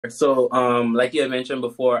So, like you had mentioned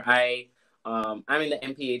before, I'm in the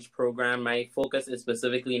MPH program. My focus is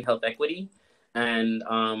specifically in health equity, and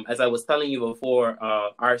as I was telling you before,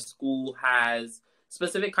 our school has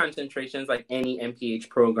specific concentrations like any MPH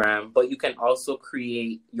program, but you can also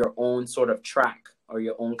create your own sort of track or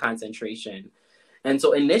your own concentration. And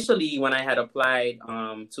so initially, when I had applied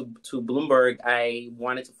to Bloomberg, I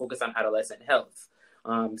wanted to focus on adolescent health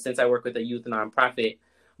since I work with a youth nonprofit.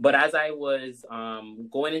 But as I was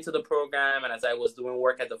going into the program and as I was doing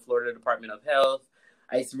work at the Florida Department of Health,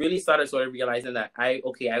 I really started sort of realizing that I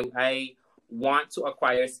want to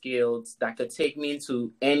acquire skills that could take me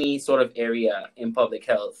into any sort of area in public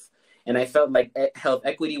health. And I felt like health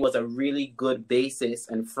equity was a really good basis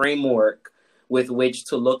and framework with which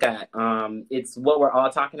to look at. It's what we're all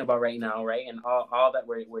talking about right now, right? And all that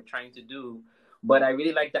we're trying to do. But I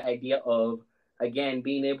really like the idea of, again,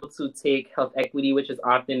 being able to take health equity, which is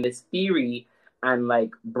often this theory, and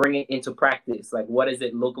like bring it into practice. Like, what does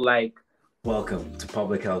it look like? Welcome to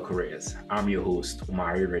Public Health Careers. I'm your host,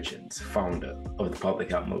 Omari Richards, founder of the Public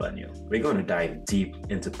Health Millennial. We're going to dive deep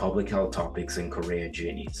into public health topics and career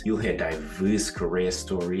journeys. You'll hear diverse career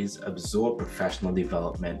stories, absorb professional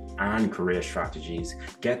development and career strategies,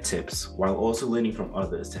 get tips, while also learning from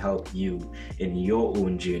others to help you in your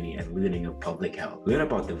own journey and learning of public health. Learn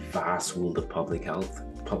about the vast world of public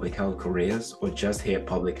health careers, or just hear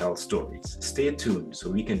public health stories. Stay tuned so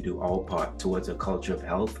we can do our part towards a culture of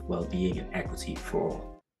health, well-being, and equity for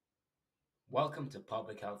all. Welcome to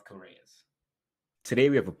Public Health Careers. Today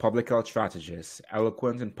we have a public health strategist,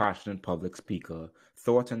 eloquent and passionate public speaker,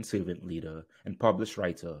 thought and servant leader, and published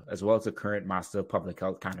writer, as well as a current Master of Public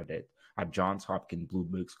Health candidate at Johns Hopkins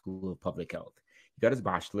Bloomberg School of Public Health. He got his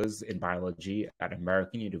Bachelors in Biology at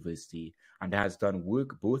American University and has done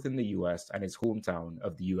work both in the US and his hometown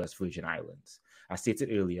of the US Virgin Islands. As stated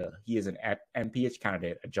earlier, he is an MPH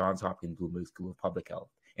candidate at Johns Hopkins Bloomberg School of Public Health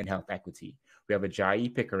in Health Equity. We have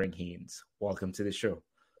Ajayi Pickering-Haynes. Welcome to the show.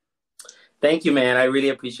 Thank you, man. I really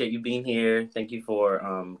appreciate you being here. Thank you for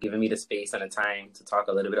giving me the space and the time to talk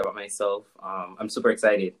a little bit about myself. I'm super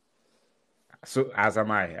excited. So as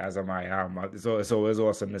am I. So it's always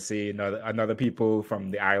awesome to see another people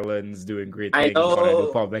from the islands doing great things when I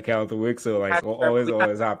do public health work. So like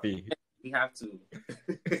always happy. We have to.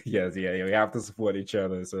 Yes, yeah, we have to support each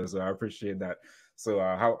other. So I appreciate that. So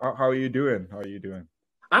how are you doing?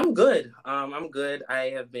 I'm good. I'm good.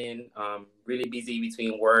 I have been really busy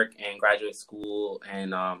between work and graduate school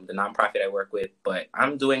and the nonprofit I work with, but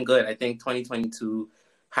I'm doing good. I think 2022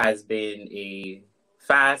 has been a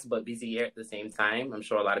fast but busy year at the same time. I'm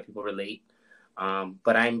sure a lot of people relate.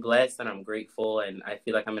 But I'm blessed and I'm grateful, and I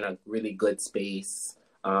feel like I'm in a really good space,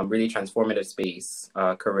 really transformative space,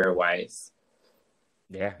 career-wise.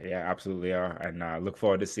 Yeah, absolutely are. And look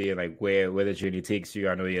forward to seeing like where the journey takes you.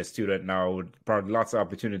 I know you're a student now, probably lots of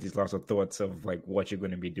opportunities, lots of thoughts of like what you're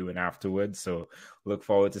going to be doing afterwards. So look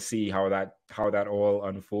forward to see how that all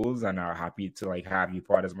unfolds, and happy to like have you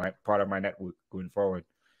part of my network going forward.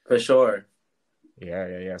 For sure.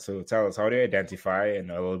 Yeah. So tell us, how do you identify,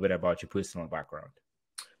 and a little bit about your personal background?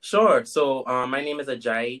 Sure. So my name is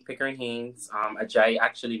Ajayi Pickering-Haynes. Ajayi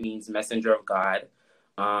actually means messenger of God.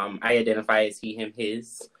 I identify as he, him,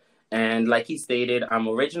 his. And like he stated, I'm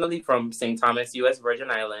originally from St. Thomas, U.S.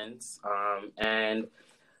 Virgin Islands. And,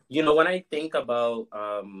 when I think about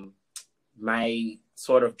my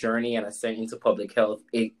sort of journey and ascent into public health,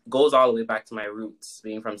 it goes all the way back to my roots,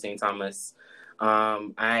 being from St. Thomas.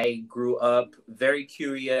 I grew up very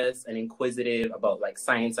curious and inquisitive about like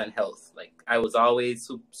science and health. Like I was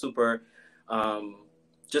always super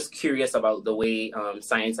just curious about the way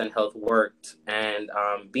science and health worked. And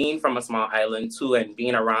being from a small island too, and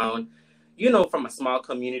being around, from a small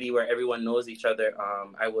community where everyone knows each other,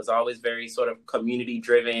 I was always very sort of community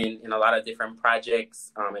driven in a lot of different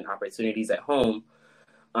projects and opportunities at home.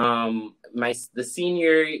 The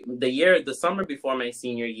summer before my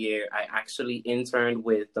senior year, I actually interned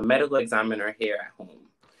with the medical examiner here at home.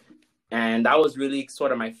 And that was really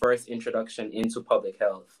sort of my first introduction into public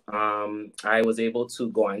health. I was able to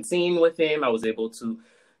go on scene with him. I was able to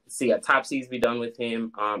see autopsies be done with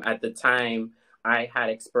him. At the time, I had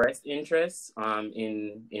expressed interest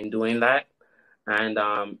in doing that. And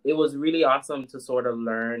it was really awesome to sort of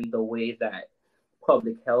learn the way that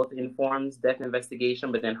public health informs death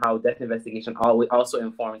investigation, but then how death investigation also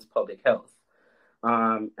informs public health.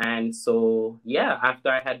 And so, after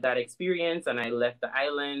I had that experience and I left the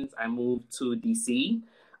islands, I moved to DC,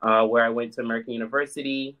 where I went to American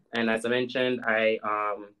University. And as I mentioned, I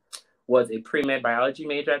was a pre-med biology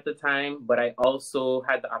major at the time, but I also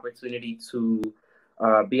had the opportunity to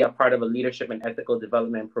be a part of a leadership and ethical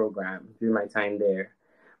development program during my time there.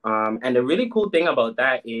 And the really cool thing about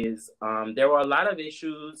that is there were a lot of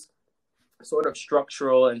issues, sort of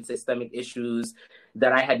structural and systemic issues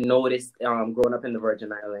that I had noticed growing up in the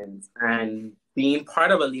Virgin Islands. And being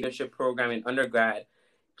part of a leadership program in undergrad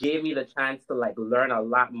gave me the chance to like learn a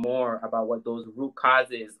lot more about what those root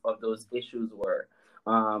causes of those issues were.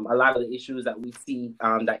 A lot of the issues that we see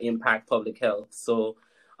that impact public health. So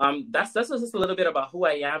that's just a little bit about who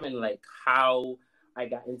I am and like how I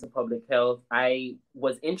got into public health. I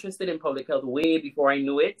was interested in public health way before I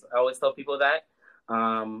knew it. I always tell people that.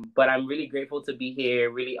 But I'm really grateful to be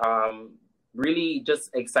here. Really just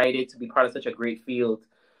excited to be part of such a great field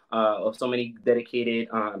of so many dedicated,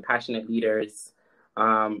 passionate leaders.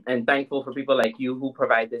 And thankful for people like you who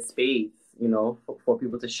provide this space, you know, for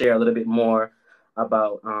people to share a little bit more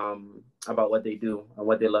about what they do and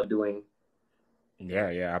what they love doing.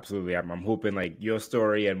 Yeah, absolutely. I'm hoping like your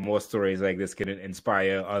story and more stories like this can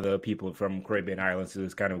inspire other people from Caribbean islands to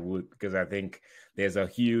this kind of work, because I think there's a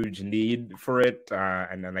huge need for it.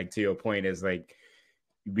 And then like to your point is like,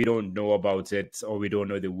 we don't know about it or we don't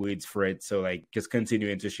know the words for it. So like just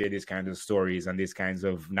continuing to share these kinds of stories and these kinds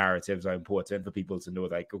of narratives are important for people to know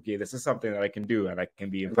like, okay, this is something that I can do and I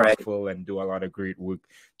can be impactful and do a lot of great work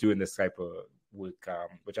doing this type of work,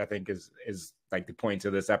 which I think is like the point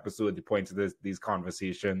of this episode, the point of these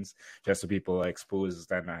conversations, just so people are exposed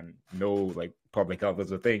and know like public health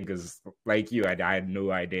is a thing. Because like you, I had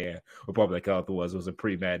no idea what public health was a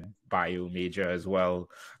pre-med bio major as well.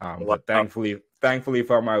 But thankfully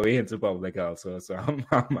found my way into public health, so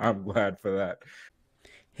I'm glad for that.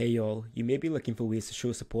 Hey y'all, you may be looking for ways to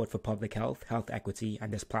show support for public health, health equity,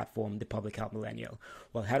 and this platform, the Public Health Millennial.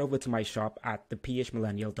 Well, head over to my shop at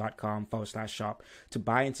thephmillennial.com/shop to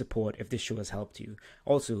buy and support if this show has helped you.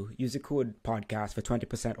 Also, use the code podcast for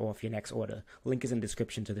 20% off your next order. Link is in the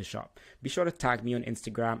description to the shop. Be sure to tag me on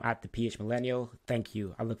Instagram at thephmillennial. Thank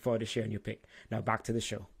you. I look forward to sharing your pick. Now back to the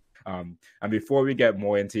show. And before we get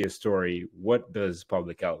more into your story, what does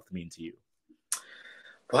public health mean to you?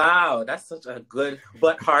 Wow, that's such a good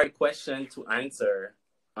but hard question to answer.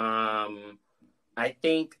 I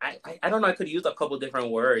think, I don't know, I could use a couple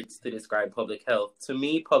different words to describe public health. To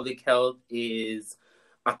me, public health is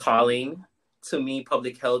a calling. To me,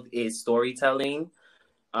 public health is storytelling.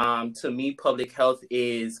 To me, public health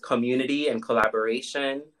is community and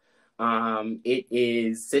collaboration. It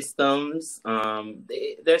is systems.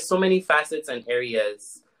 There's so many facets and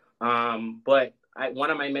areas, but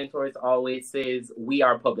one of my mentors always says, we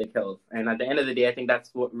are public health. And at the end of the day, I think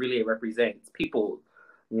that's what really it represents, people,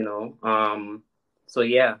 you know? So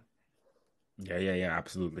yeah. Yeah,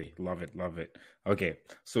 absolutely. Love it. Okay,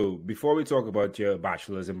 so before we talk about your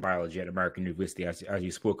bachelor's in biology at American University, as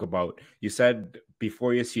you spoke about, you said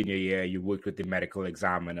before your senior year, you worked with the medical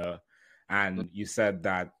examiner, and you said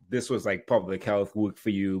that this was like public health work for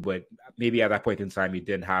you, but maybe at that point in time, you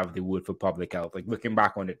didn't have the word for public health. Like looking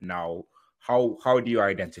back on it now, how do you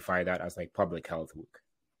identify that as like public health work?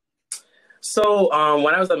 So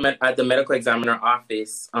when I was at the medical examiner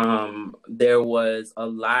office, there was a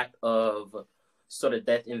lot of sort of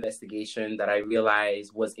death investigation that I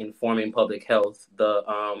realized was informing public health. The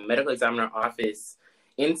medical examiner office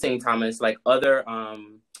in St. Thomas, like other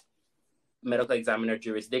medical examiner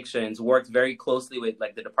jurisdictions, worked very closely with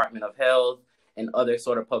like the Department of Health and other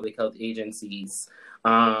sort of public health agencies.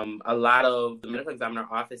 A lot of the medical examiner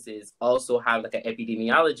offices also have like an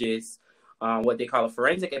epidemiologist, what they call a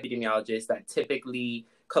forensic epidemiologist, that typically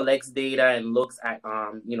collects data and looks at,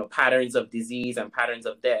 patterns of disease and patterns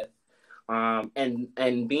of death.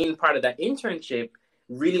 And being part of that internship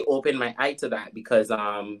really opened my eye to that, because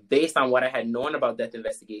based on what I had known about death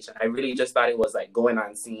investigation, I really just thought it was like going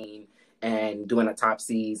on scene and doing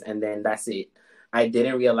autopsies and then that's it. I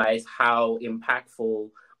didn't realize how impactful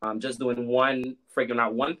just figuring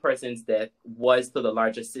out one person's death was to the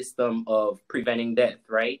larger system of preventing death,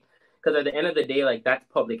 right? Because at the end of the day, like that's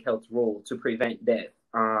public health's role, to prevent death.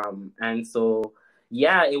 And so,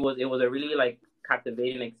 yeah, it was a really like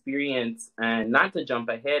captivating experience. And not to jump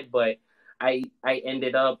ahead, but I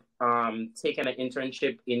ended up taking an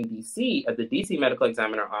internship in DC at the DC Medical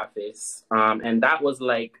Examiner office. And that was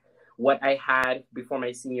like what I had before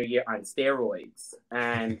my senior year on steroids.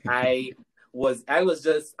 And I was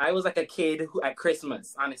like a kid at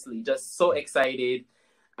Christmas, honestly, just so excited.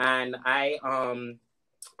 And I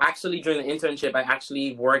actually, during the internship, I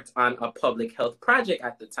actually worked on a public health project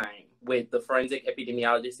at the time with the forensic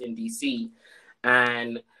epidemiologist in DC.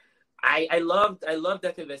 And I loved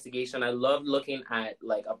death investigation. I loved looking at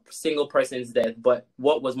like a single person's death. But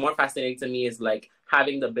what was more fascinating to me is like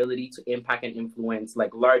having the ability to impact and influence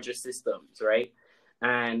like larger systems, right?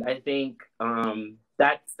 And I think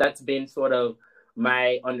that's been sort of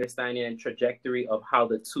my understanding and trajectory of how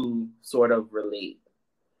the two sort of relate.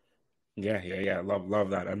 Yeah. Love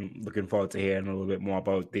that. I'm looking forward to hearing a little bit more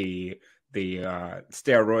about the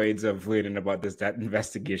steroids of learning about that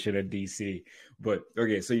investigation in DC. But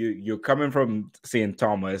okay, so you're coming from St.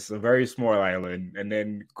 Thomas, a very small island, and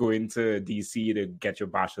then going to DC to get your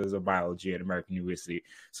Bachelors of Biology at American University.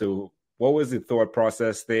 So what was the thought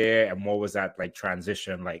process there, and what was that like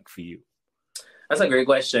transition like for you? That's a great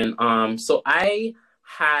question. So I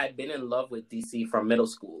had been in love with DC from middle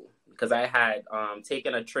school because I had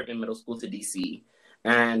taken a trip in middle school to DC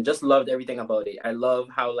and just loved everything about it. I love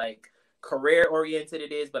how like career oriented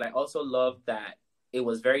it is, but I also love that it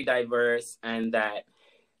was very diverse and that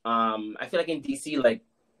I feel like in DC, like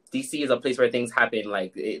DC is a place where things happen,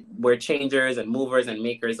 like where changers and movers and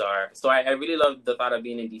makers are. So I really love the thought of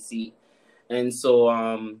being in DC. And so,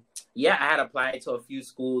 yeah, I had applied to a few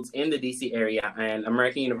schools in the DC area, and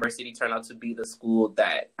American University turned out to be the school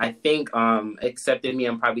that I think accepted me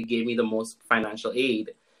and probably gave me the most financial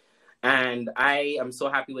aid. And I am so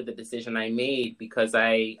happy with the decision I made because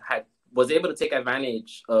I was able to take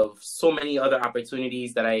advantage of so many other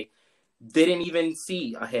opportunities that I didn't even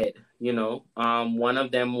see ahead. You know, one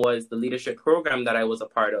of them was the leadership program that I was a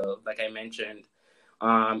part of, like I mentioned.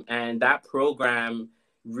 And that program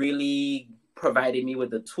really provided me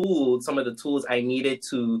with the tools, some of the tools I needed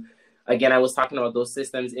to, again, I was talking about those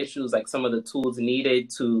systems issues, like some of the tools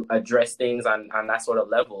needed to address things on that sort of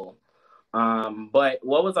level. But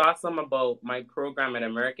what was awesome about my program at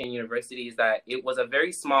American University is that it was a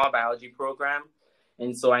very small biology program.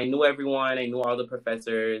 And so I knew everyone, I knew all the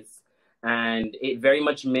professors, and it very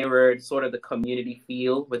much mirrored sort of the community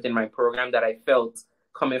feel within my program that I felt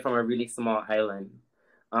coming from a really small island.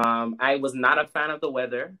 I was not a fan of the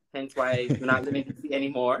weather, hence why I do not live in DC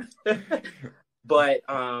anymore. But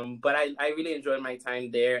I really enjoyed my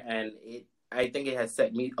time there, and I think it has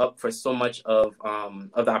set me up for so much of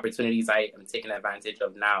the opportunities I am taking advantage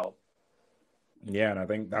of now. Yeah, and I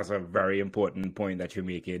think that's a very important point that you're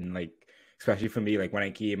making. Like, especially for me, like when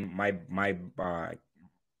I came, my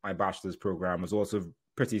bachelor's program was also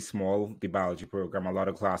pretty small. The biology program, a lot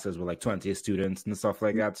of classes were like 20 students and stuff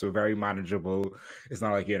like that, so very manageable. It's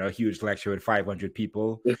not like, you know, a huge lecture with 500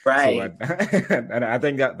 people, right? So, and I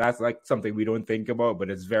think that's like something we don't think about, but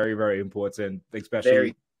it's very, very important,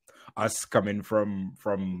 especially us coming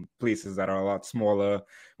from places that are a lot smaller,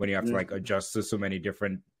 when you have to like adjust to so many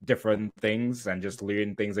different things and just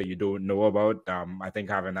learn things that you don't know about. I think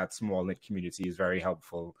having that small knit community is very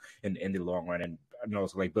helpful in the long run, and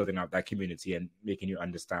also like building up that community and making you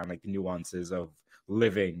understand like the nuances of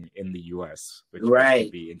living in the US, which can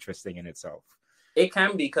be interesting in itself. It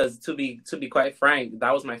can be, because to be quite frank,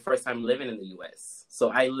 that was my first time living in the US.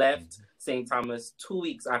 So I left St. Thomas 2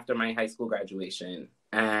 weeks after my high school graduation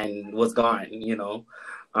and was gone, you know.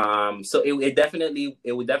 So it definitely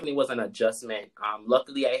was an adjustment.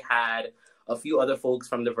 Luckily, I had a few other folks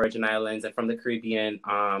from the Virgin Islands and from the Caribbean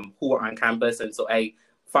who were on campus, and so I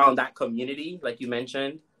found that community, like you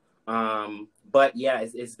mentioned. But yeah,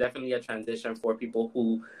 it's definitely a transition for people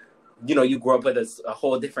who, you know, you grew up with a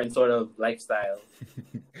whole different sort of lifestyle.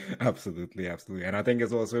 Absolutely. And I think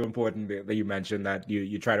it's also important that you mentioned that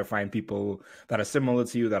you try to find people that are similar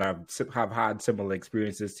to you, that have had similar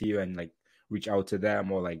experiences to you, and like reach out to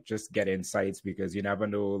them, or like just get insights, because you never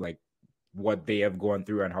know like what they have gone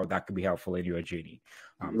through and how that could be helpful in your journey.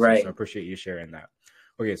 So I appreciate you sharing that.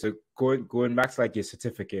 Okay, so going back to like your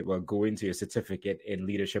certificate, going to your certificate in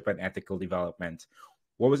leadership and ethical development,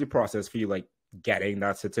 what was the process for you like getting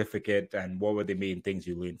that certificate, and what were the main things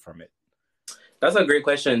you learned from it? That's a great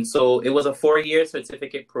question. So it was a 4-year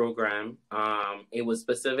certificate program. It was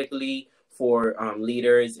specifically for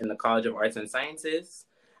leaders in the College of Arts and Sciences.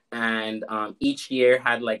 And each year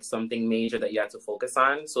had like something major that you had to focus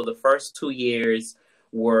on. So the first 2 years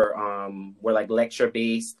were like lecture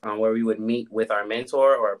based, where we would meet with our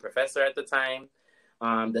mentor or a professor at the time.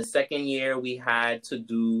 The second year we had to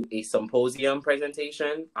do a symposium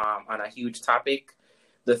presentation on a huge topic.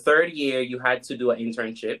 The third year you had to do an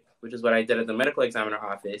internship, which is what I did at the medical examiner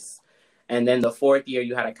office. And then the fourth year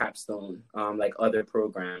you had a capstone, like other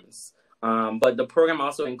programs. But the program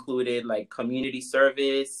also included like community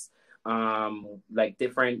service, like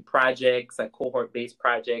different projects, like cohort-based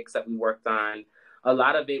projects that we worked on. A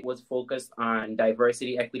lot of it was focused on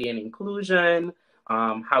diversity, equity, and inclusion,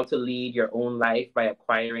 how to lead your own life by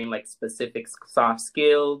acquiring like specific soft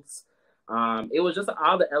skills. It was just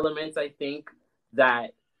all the elements, I think,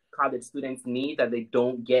 that college students need that they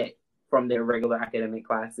don't get from their regular academic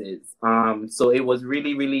classes. So it was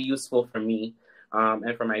really, really useful for me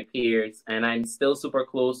and for my peers. And I'm still super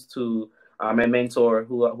close to my mentor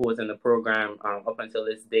who was in the program up until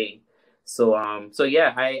this day. So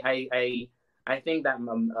yeah, I think that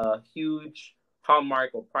a huge hallmark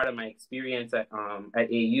or part of my experience at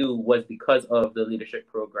AU was because of the leadership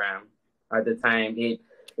program at the time. It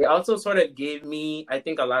also sort of gave me, I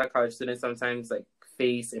think a lot of college students sometimes like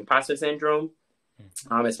face imposter syndrome,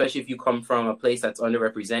 especially if you come from a place that's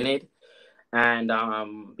underrepresented. And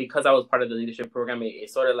because I was part of the leadership program, it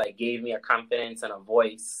sort of like gave me a confidence and a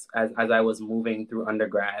voice as I was moving through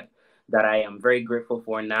undergrad that I am very grateful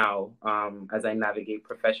for now as I navigate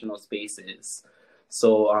professional spaces.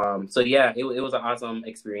 So yeah, it was an awesome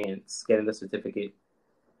experience getting the certificate.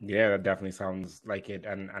 Yeah, that definitely sounds like it.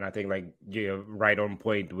 And I think like you're right on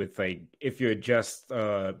point with like if you're just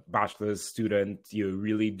a bachelor's student, you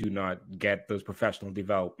really do not get those professional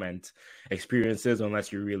development experiences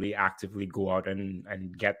unless you really actively go out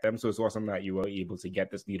and get them. So it's awesome that you were able to get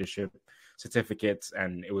this leadership certificate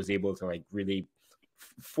and it was able to like really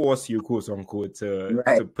force you, quote unquote, to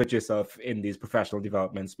put yourself in these professional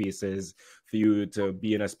development spaces, for you to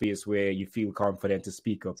be in a space where you feel confident to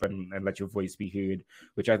speak up and let your voice be heard,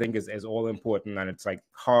 which I think is all important. And it's like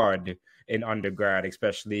hard in undergrad,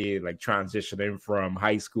 especially like transitioning from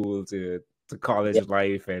high school to college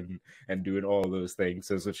life and doing all those things.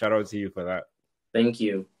 So shout out to you for that. Thank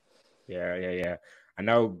you. Yeah. And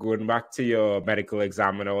now going back to your medical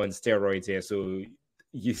examiner and steroids here. So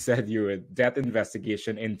you said you were a death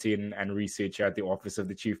investigation intern and researcher at the Office of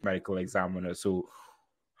the Chief Medical Examiner. So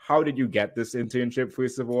how did you get this internship,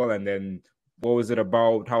 first of all? And then what was it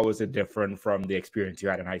about? How was it different from the experience you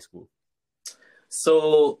had in high school?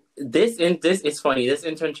 So this is funny. This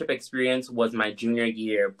internship experience was my junior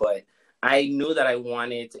year, but I knew that I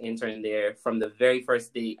wanted to intern there from the very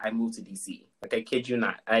first day I moved to DC. Like, I kid you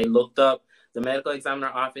not. I looked up the medical examiner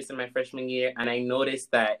office in my freshman year, and I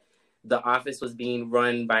noticed that the office was being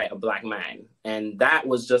run by a Black man. And that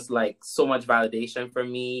was just like so much validation for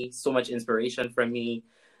me, so much inspiration for me.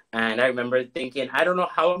 And I remember thinking, I don't know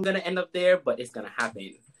how I'm going to end up there, but it's going to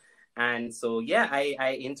happen. And so, yeah,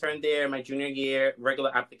 I interned there my junior year,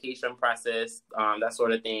 regular application process, that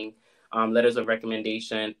sort of thing, letters of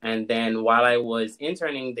recommendation. And then while I was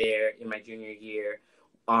interning there in my junior year,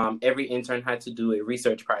 every intern had to do a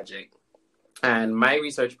research project. And my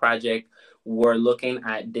research project were looking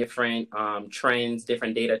at different trends,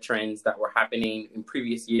 different data trends that were happening in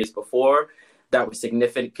previous years before that were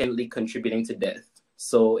significantly contributing to death.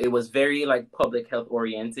 So it was very like public health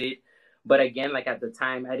oriented. But again, like at the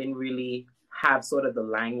time, I didn't really have sort of the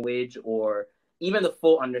language or even the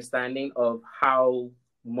full understanding of how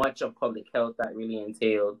much of public health that really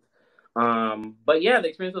entailed. But yeah, the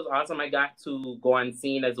experience was awesome. I got to go on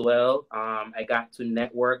scene as well. I got to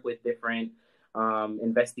network with different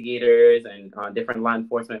investigators and different law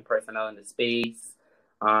enforcement personnel in the space.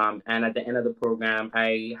 And at the end of the program,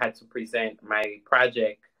 I had to present my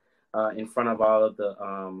project in front of all of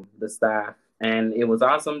the staff. And it was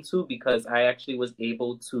awesome too, because I actually was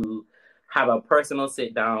able to have a personal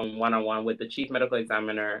sit down one-on-one with the chief medical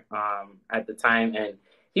examiner at the time. And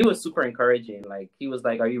he was super encouraging. Like, he was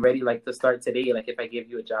like, are you ready like to start today? Like, if I give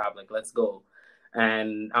you a job, like, let's go.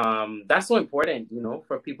 And that's so important, you know,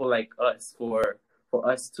 for people like us, for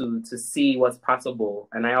us to see what's possible.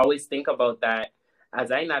 And I always think about that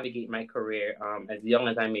as I navigate my career, as young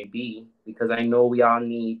as I may be, because I know we all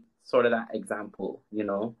need sort of that example, you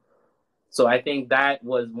know. So I think that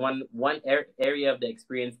was one area of the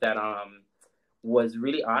experience that was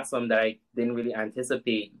really awesome that I didn't really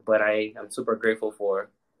anticipate, but I am super grateful for.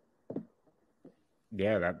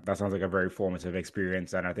 Yeah, that sounds like a very formative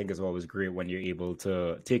experience. And I think it's always great when you're able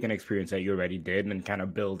to take an experience that you already did and kind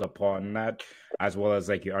of build upon that, as well as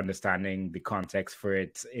like you're understanding the context for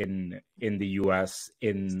it in the US.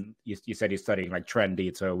 You said you're studying like trend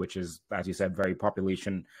data, which is, as you said, very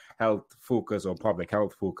population health focus or public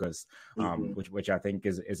health focus, which I think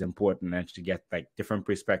is important, and to get like different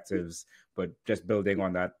perspectives, but just building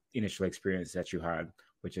on that initial experience that you had,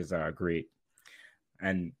 which is great.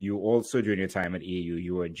 And you also, during your time at AU,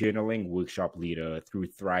 you were a journaling workshop leader through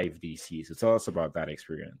Thrive DC. So tell us about that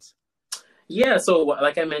experience. Yeah, so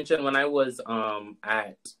like I mentioned, when I was in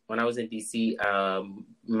DC,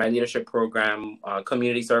 my leadership program,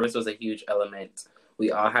 community service was a huge element. We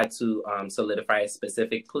all had to solidify a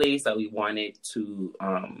specific place that we wanted to,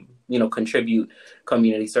 contribute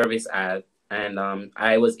community service at. And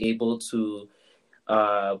I was able to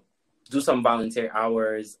do some volunteer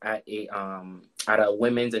hours at a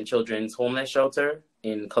women's and children's homeless shelter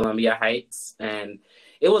in Columbia Heights. And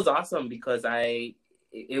it was awesome because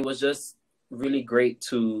it was just really great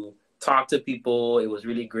to talk to people. It was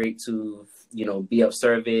really great to, be of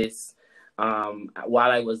service.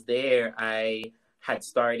 While I was there, I had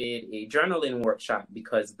started a journaling workshop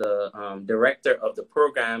because the director of the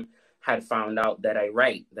program had found out that I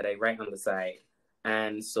write on the side.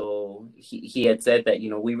 And so he had said that,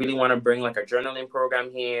 we really want to bring like a journaling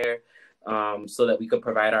program here, so that we could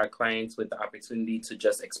provide our clients with the opportunity to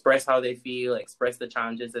just express how they feel, express the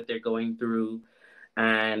challenges that they're going through.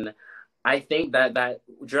 And I think that that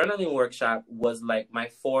journaling workshop was like my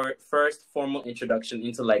first formal introduction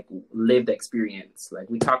into like lived experience. Like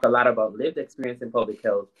we talk a lot about lived experience in public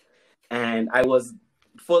health, and I was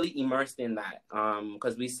fully immersed in that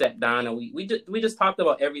because we sat down and we just talked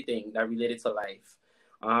about everything that related to life,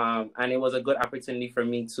 and it was a good opportunity for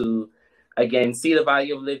me to again see the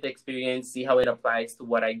value of lived experience, see how it applies to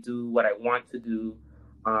what I do, what I want to do,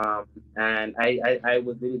 and I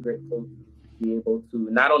was really grateful to be able to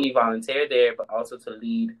not only volunteer there but also to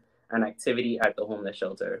lead an activity at the homeless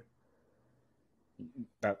shelter.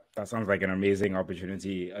 That sounds like an amazing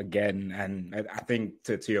opportunity again. And I think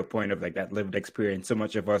to your point of like that lived experience, so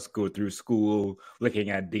much of us go through school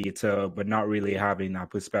looking at data, but not really having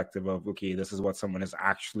that perspective of, okay, this is what someone has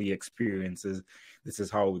actually experiences. This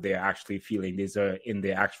is how they're actually feeling. These are in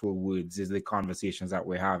their actual words. These are the conversations that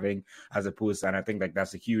we're having as opposed to, and I think like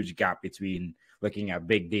that's a huge gap between looking at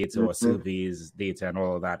big data or surveys data and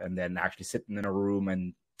all of that, and then actually sitting in a room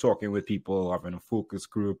and talking with people, having a focus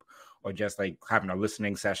group, or just like having a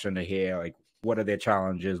listening session to hear like what are their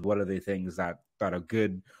challenges, what are the things that are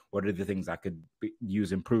good, what are the things that could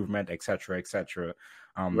use improvement, etc., etc.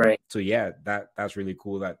 Right. So yeah, that's really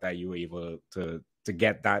cool that you were able to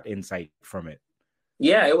get that insight from it.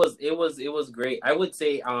 Yeah, it was great. I would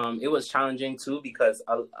say it was challenging too because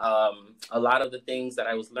a lot of the things that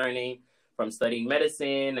I was learning from studying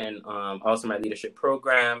medicine and also my leadership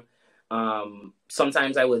program.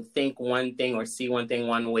 Sometimes I would think one thing or see one thing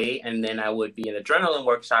one way, and then I would be in a journaling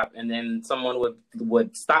workshop, and then someone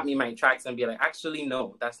would stop me in my tracks and be like, actually,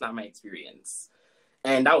 no, that's not my experience.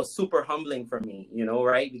 And that was super humbling for me,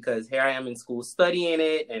 right? Because here I am in school studying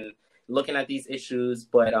it and looking at these issues,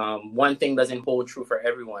 but one thing doesn't hold true for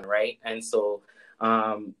everyone, right? And so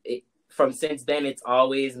from since then, it's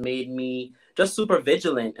always made me just super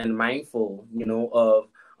vigilant and mindful, of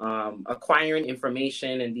acquiring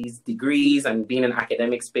information and these degrees and being in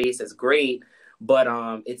academic space is great, but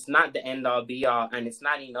it's not the end all be all, and it's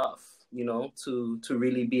not enough, to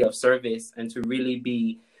really be of service and to really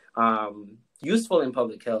be useful in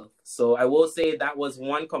public health. So I will say that was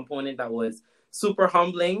one component that was super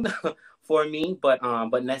humbling for me, but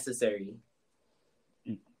necessary.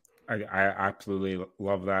 I absolutely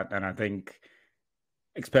love that, and I think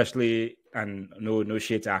especially, and no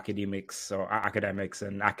shade to academics or academics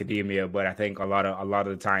and academia, but I think a lot of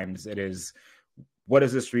the times it is, what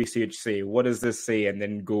does this research say? What does this say? And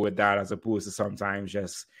then go with that, as opposed to sometimes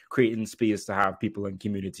just creating space to have people in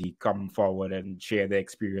community come forward and share their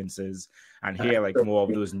experiences and hear like more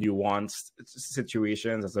of those nuanced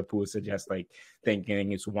situations, as opposed to just like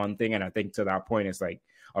thinking it's one thing. And I think to that point, it's like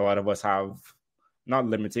a lot of us have not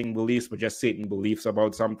limiting beliefs, but just certain beliefs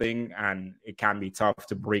about something. And it can be tough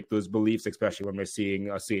to break those beliefs, especially when we're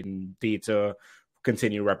seeing a certain data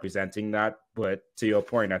continue representing that. But to your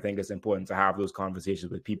point, I think it's important to have those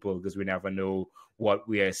conversations with people, because we never know what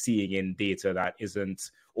we are seeing in data that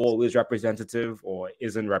isn't always representative or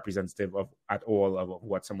isn't representative of at all of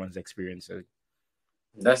what someone's experiencing.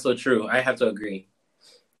 That's so true. I have to agree.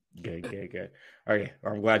 Good. Okay,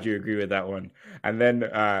 I'm glad you agree with that one. And then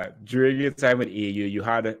during your time at AU, you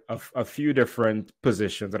had a few different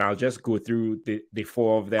positions, and I'll just go through the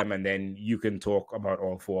four of them, and then you can talk about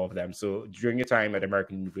all four of them. So during your time at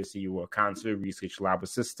American University, you were a cancer research lab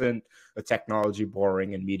assistant, a technology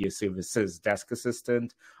borrowing and media services desk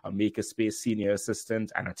assistant, a makerspace senior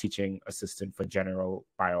assistant, and a teaching assistant for general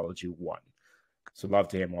biology 1. So love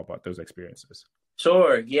to hear more about those experiences.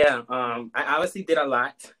 Sure. Yeah. I obviously did a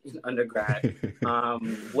lot in undergrad.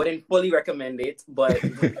 Wouldn't fully recommend it, but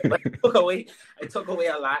I took away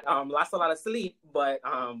a lot. Lost a lot of sleep, but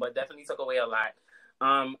definitely took away a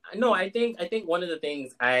lot. No, I think one of the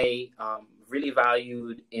things I really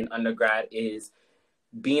valued in undergrad is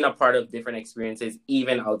being a part of different experiences,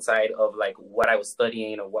 even outside of like what I was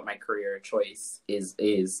studying or what my career choice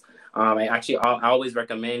is. I always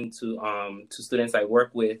recommend to students I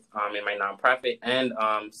work with in my nonprofit and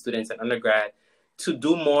students at undergrad to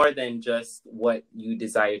do more than just what you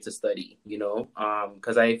desire to study,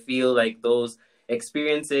 because I feel like those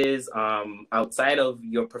experiences outside of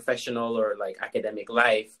your professional or like academic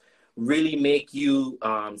life really make you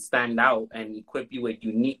stand out and equip you with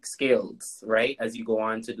unique skills, right, as you go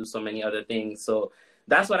on to do so many other things. So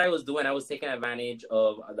that's what I was doing. I was taking advantage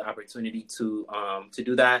of the opportunity to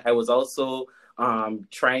do that. I was also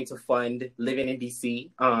trying to fund living in DC.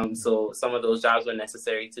 So some of those jobs were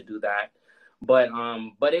necessary to do that. But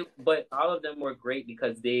all of them were great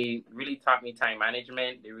because they really taught me time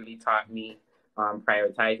management. They really taught me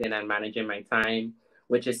prioritizing and managing my time,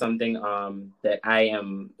 which is something that I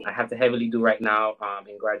have to heavily do right now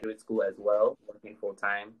in graduate school as well, working full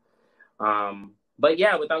time. But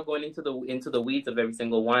yeah, without going into the weeds of every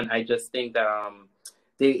single one, I just think that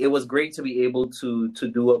it was great to be able to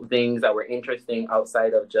do things that were interesting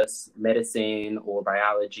outside of just medicine or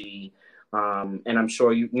biology. And I'm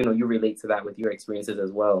sure you relate to that with your experiences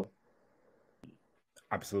as well.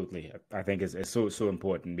 Absolutely. I think it's so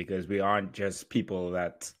important because we aren't just people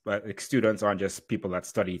that, like, students aren't just people that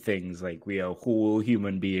study things. Like, we are whole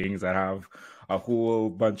human beings that have a whole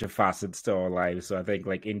bunch of facets to our lives. So I think,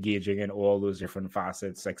 like, engaging in all those different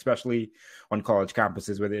facets, especially on college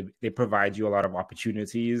campuses where they provide you a lot of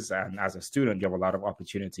opportunities. And as a student, you have a lot of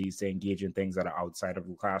opportunities to engage in things that are outside of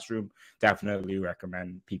the classroom. Definitely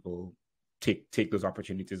recommend people take those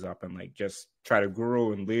opportunities up and, like, just try to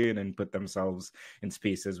grow and learn and put themselves in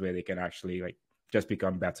spaces where they can actually, like, just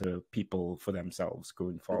become better people for themselves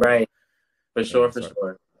going forward. Right. For sure.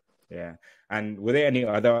 Yeah. And were there any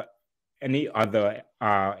other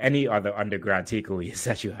undergrad takeaways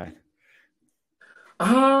that you had?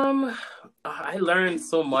 I learned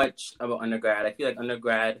so much about undergrad. I feel like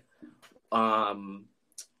undergrad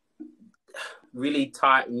really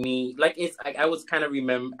taught me, like, it's like I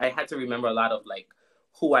had to remember a lot of, like,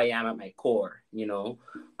 who I am at my core, you know.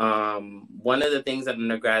 One of the things at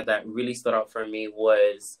undergrad that really stood out for me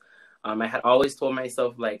was I had always told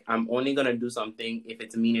myself, like, I'm only gonna do something if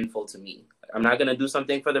it's meaningful to me. I'm not gonna do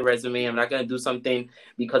something for the resume. I'm not gonna do something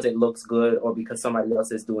because it looks good or because somebody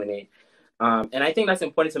else is doing it. And I think that's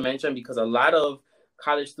important to mention because a lot of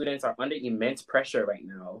college students are under immense pressure right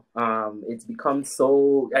now. It's become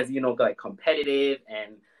so, as you know, like, competitive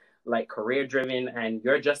and, like, career driven, and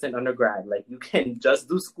you're just an undergrad. Like, you can just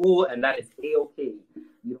do school and that is a-okay.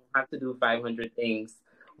 You don't have to do 500 things.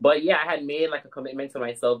 But yeah, I had made, like, a commitment to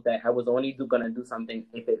myself that I was only gonna do something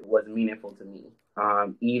if it was meaningful to me.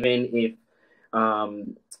 Even if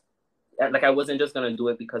like, I wasn't just gonna do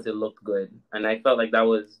it because it looked good. And I felt like that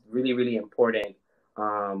was really, really important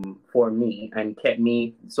for me and kept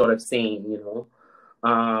me sort of sane, you know.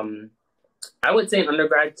 I would say in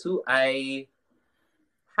undergrad too, I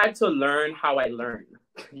had to learn how I learn,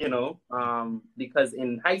 you know, because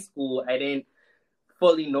in high school, I didn't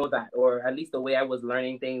fully know that, or at least the way I was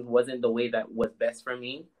learning things wasn't the way that was best for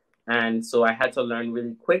me. And so I had to learn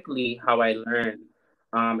really quickly how I learned.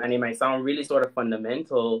 And it might sound really sort of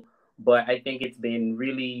fundamental, but I think it's been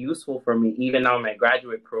really useful for me, even now in my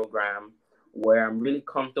graduate program, where I'm really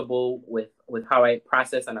comfortable with how I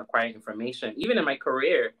process and acquire information. Even in my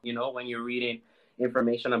career, you know, when you're reading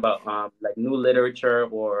information about like new literature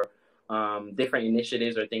or different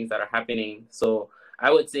initiatives or things that are happening. So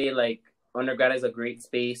I would say, like, undergrad is a great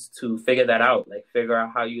space to figure that out, like, figure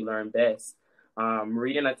out how you learn best.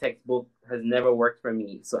 Reading a textbook has never worked for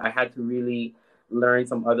me. So I had to really learn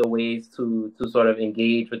some other ways to sort of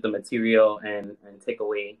engage with the material and take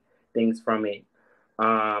away things from it.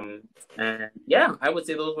 And yeah, I would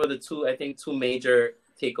say those were the two major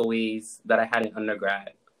takeaways that I had in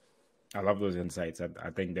undergrad. I love those insights. I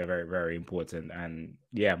think they're very, very important. And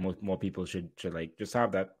yeah, more people should like just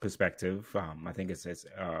have that perspective. I think it's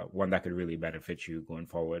one that could really benefit you going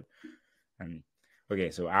forward. And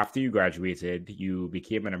okay, so after you graduated, you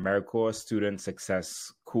became an AmeriCorps student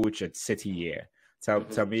success coach at City Year. Tell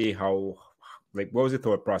me how, like, what was the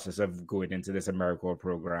thought process of going into this AmeriCorps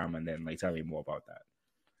program, and then, like, tell me more about that.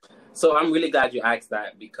 So I'm really glad you asked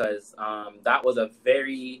that because that was a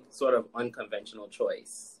very sort of unconventional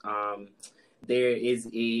choice. There is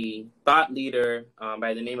a thought leader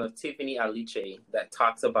by the name of Tiffany Aliche that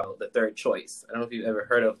talks about the third choice. I don't know if you've ever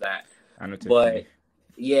heard of that. I know Tiffany. But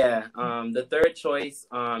yeah, the third choice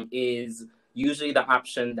is usually the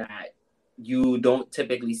option that you don't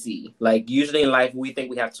typically see. Like, usually in life, we think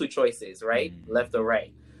we have two choices, right? Left or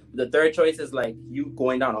right. The third choice is like you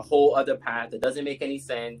going down a whole other path that doesn't make any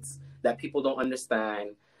sense, that people don't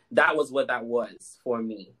understand. That was what that was for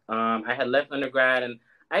me. I had left undergrad and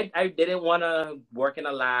I didn't want to work in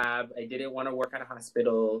a lab. I didn't want to work at a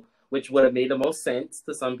hospital, which would have made the most sense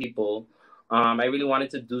to some people. I really wanted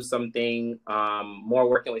to do something more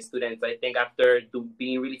working with students. I think after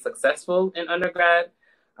being really successful in undergrad,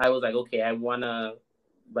 I was like, okay, I want to,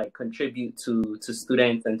 like, contribute to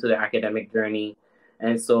students and to their academic journey.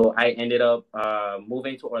 And so I ended up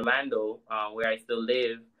moving to Orlando, where I still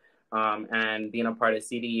live, and being a part of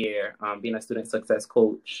CD Year, being a student success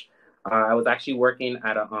coach. I was actually working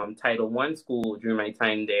at a Title I school during my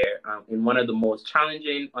time there, in one of the most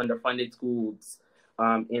challenging, underfunded schools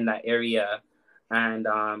in that area. And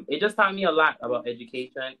it just taught me a lot about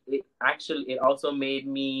education. It also made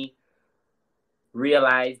me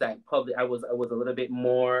realize that I was a little bit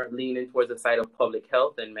more leaning towards the side of public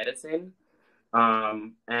health and medicine.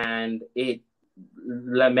 And it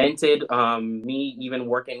lamented me even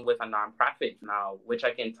working with a nonprofit now, which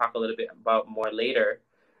I can talk a little bit about more later,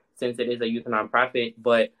 since it is a youth nonprofit.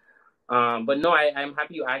 But no, I'm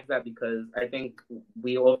happy you asked that, because I think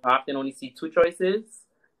we often only see two choices.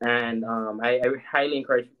 And I highly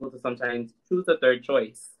encourage people to sometimes choose a third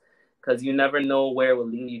choice, because you never know where it will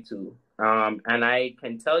lead you to. And I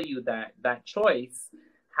can tell you that that choice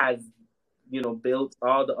has, built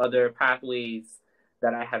all the other pathways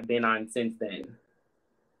that I have been on since then.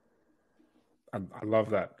 I love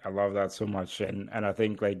that. I love that so much. And I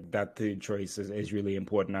think like that third choice is really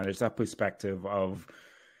important. And there's that perspective of,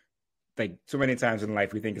 like, so many times in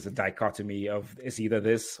life we think it's a dichotomy of it's either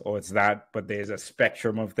this or it's that, but there's a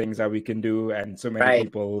spectrum of things that we can do, and so many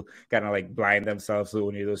people kind of like blind themselves to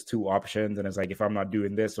only those two options. And it's like, if I'm not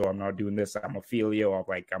doing this or I'm not doing this, I'm a failure, or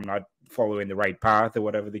like I'm not following the right path, or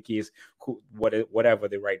whatever the case, whatever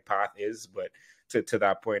the right path is. But to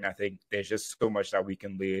that point, I think there's just so much that we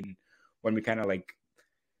can learn when we kind of like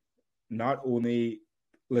not only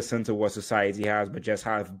listen to what society has, but just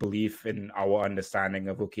have belief in our understanding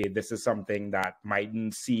of, okay, this is something that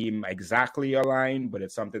mightn't seem exactly aligned, but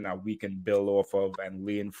it's something that we can build off of and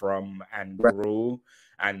learn from and grow.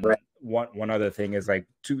 And one other thing is, like,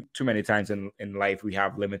 too many times in life, we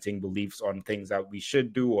have limiting beliefs on things that we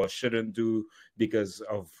should do or shouldn't do because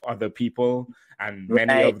of other people. And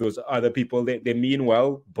many of those other people, they mean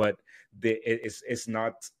well, but it's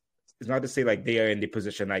not to say like they are in the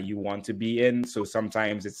position that you want to be in. So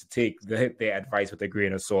sometimes it's to take their advice with a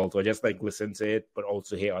grain of salt, or just like listen to it, but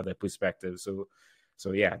also hear other perspectives.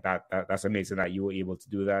 So yeah, that's amazing that you were able to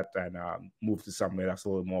do that and move to somewhere that's a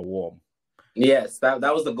little more warm. Yes, that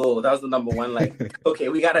was the goal. That was the number one. Like, okay,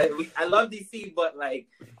 I love DC, but like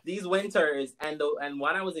these winters, and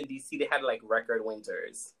when I was in DC, they had like record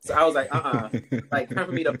winters. So I was like, like time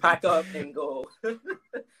for me to pack up and go.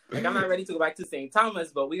 Like, I'm not ready to go back to St.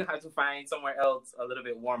 Thomas, but we have to find somewhere else a little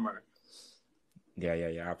bit warmer. Yeah,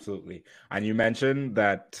 absolutely. And you mentioned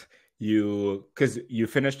that because you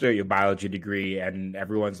finished your biology degree, and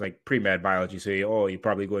everyone's like pre-med biology, so you're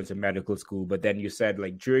probably going to medical school. But then you said,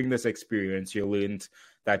 like, during this experience, you learned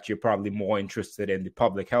that you're probably more interested in the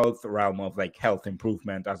public health realm of like health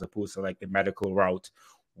improvement as opposed to like the medical route.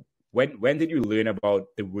 When did you learn about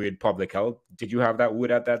the word public health? Did you have that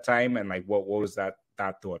word at that time? And like, what was that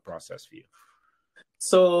thought process for you?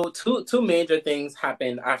 So two major things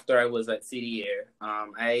happened after I was at CD Year.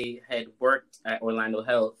 I had worked at Orlando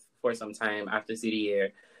Health for some time after CD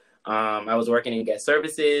Year. I was working in guest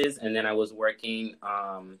services, and then I was working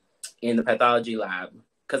in the pathology lab,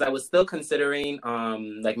 because I was still considering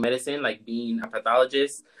like medicine, like being a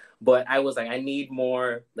pathologist. But I was like, I need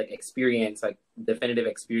more like experience, like definitive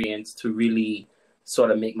experience, to really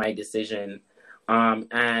sort of make my decision.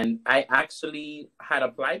 And I actually had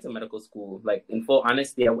applied to medical school. Like, in full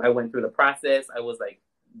honesty, I went through the process. I was like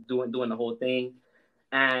doing the whole thing.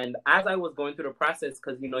 And as I was going through the process,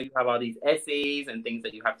 because, you have all these essays and things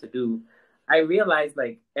that you have to do, I realized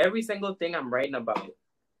like every single thing I'm writing about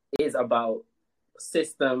is about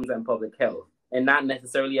systems and public health, and not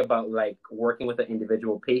necessarily about like working with an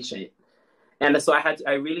individual patient. And so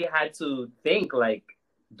I really had to think, like,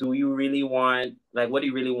 do you really want, like, what do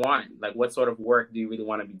you really want? Like, what sort of work do you really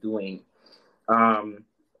want to be doing?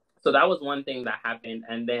 So that was one thing that happened.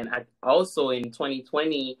 And then also in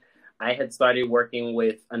 2020, I had started working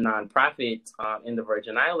with a nonprofit in the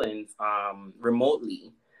Virgin Islands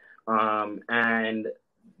remotely. And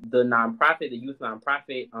the youth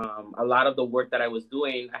nonprofit, a lot of the work that I was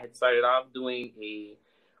doing, I had started off doing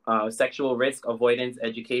a sexual risk avoidance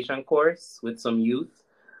education course with some youth.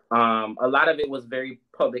 A lot of it was very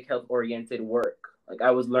public health oriented work. Like,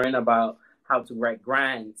 I was learning about how to write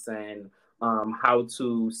grants and how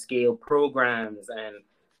to scale programs. And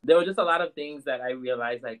there were just a lot of things that I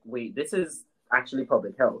realized, like, wait, this is actually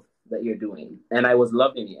public health that you're doing. And I was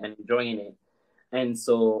loving it and enjoying it. And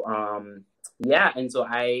so,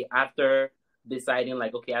 after deciding,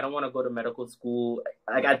 like, okay, I don't want to go to medical school.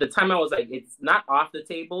 Like, at the time I was like, it's not off the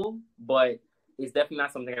table, but it's definitely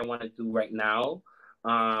not something I want to do right now.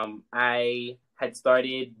 I had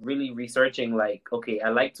started really researching, like, okay, I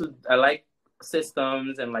like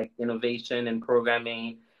systems and like innovation and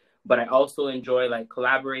programming, but I also enjoy like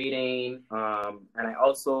collaborating. And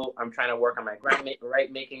I'm trying to work on my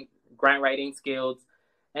grant writing skills.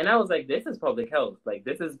 And I was like, this is public health. Like,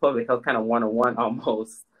 this is public health kind of 101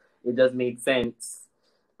 almost. It just made sense.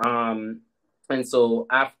 And so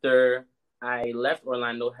after I left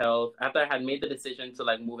Orlando Health, after I had made the decision to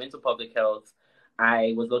like move into public health,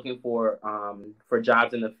 I was looking for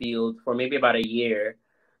jobs in the field for maybe about a year,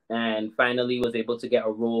 and finally was able to get a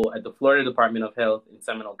role at the Florida Department of Health in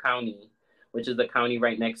Seminole County, which is the county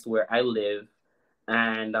right next to where I live.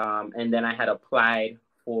 And then I had applied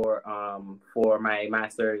for my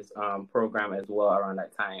master's program as well around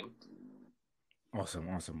that time.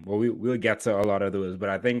 Awesome. Well, we'll get to a lot of those, but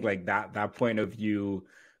I think like that point of you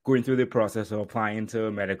going through the process of applying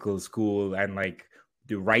to medical school and like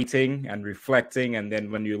the writing and reflecting, and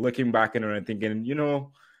then when you're looking back and thinking,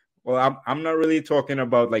 well, I'm not really talking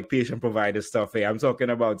about like patient provider stuff here. I'm talking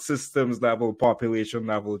about systems level, population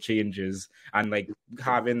level changes, and like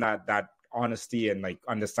having that honesty and like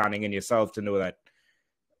understanding in yourself to know that,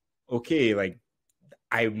 okay, like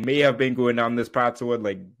I may have been going down this path toward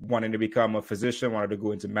like wanting to become a physician, wanted to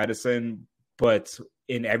go into medicine, but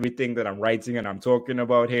in everything that I'm writing and I'm talking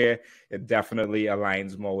about here, it definitely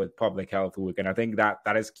aligns more with public health work. And I think that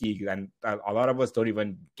is key. And a lot of us don't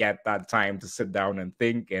even get that time to sit down and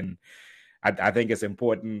think. And I think it's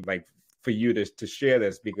important, like, for you to share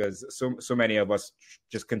this, because so many of us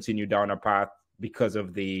just continue down a path because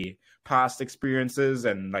of the past experiences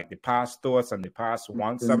and like the past thoughts and the past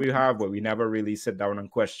wants that we have, but we never really sit down and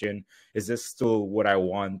question, is this still what I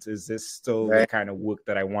want? Is this still the kind of work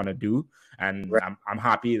that I want to do? And I'm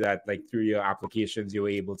happy that like through your applications, you were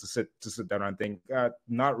able to sit down and think,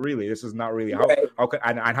 not really, this is not really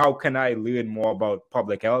how can I learn more about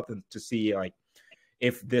public health and to see like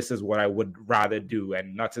if this is what I would rather do,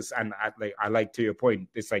 and not just, and I like to your point,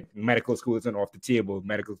 it's like medical school isn't off the table.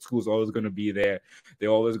 Medical school is always going to be there. They're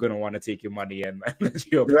always going to want to take your money and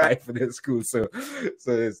let you apply for their school. So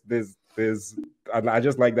there's I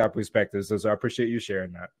just like that perspective. So I appreciate you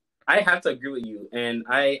sharing that. I have to agree with you. And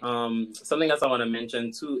I something else I want to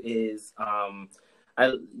mention too is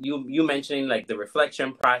you mentioning like the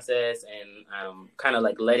reflection process and kind of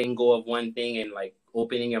like letting go of one thing and like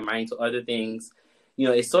opening your mind to other things.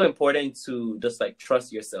 It's so important to just like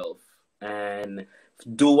trust yourself and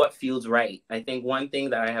do what feels right. I think one thing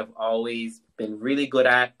that I have always been really good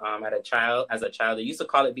at as a child, they used to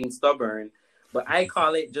call it being stubborn, but I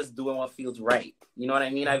call it just doing what feels right. You know what I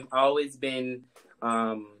mean? I've always been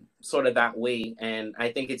sort of that way. And I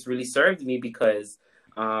think it's really served me because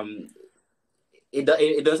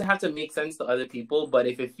it doesn't have to make sense to other people, but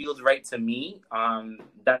if it feels right to me,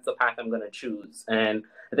 that's the path I'm going to choose. And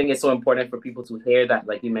I think it's so important for people to hear that,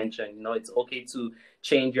 like you mentioned, it's okay to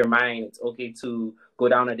change your mind. It's okay to go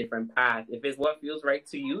down a different path. If it's what feels right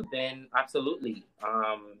to you, then absolutely.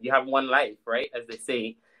 You have one life, right? As they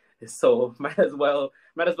say. So might as well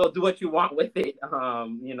do what you want with it,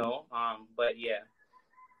 but yeah.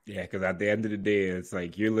 Yeah, because at the end of the day, it's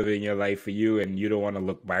like you're living your life for you, and you don't want to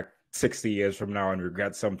look back 60 years from now and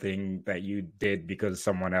regret something that you did because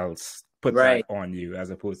someone else put that on you,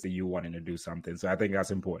 as opposed to you wanting to do something. So I think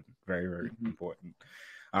that's important. Very, very important.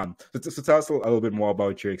 So tell us a little bit more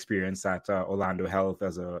about your experience at Orlando Health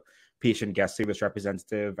as a patient guest service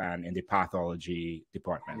representative and in the pathology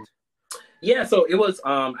department. Yeah, so it was,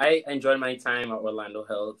 I enjoyed my time at Orlando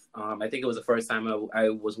Health. I think it was the first time I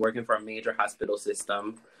was working for a major hospital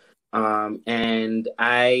system. And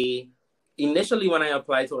initially, when I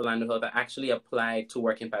applied to Orlando Health, I actually applied to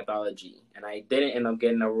work in pathology, and I didn't end up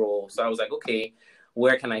getting a role. So I was like, okay,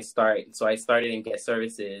 where can I start? So I started in guest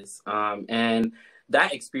services. And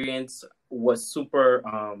that experience was super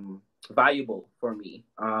valuable for me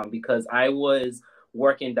because I was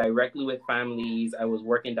working directly with families. I was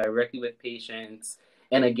working directly with patients.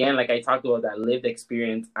 And again, like I talked about that lived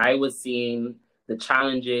experience, I was seeing the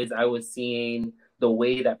challenges. I was seeing the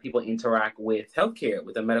way that people interact with healthcare,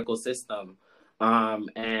 with the medical system,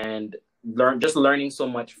 and learning so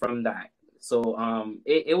much from that. So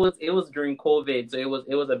it was during COVID, so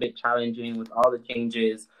it was a bit challenging with all the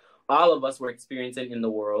changes all of us were experiencing in the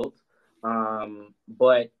world.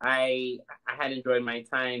 But I had enjoyed my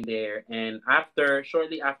time there, and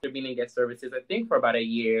shortly after being in guest services, I think for about a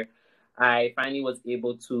year, I finally was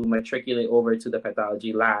able to matriculate over to the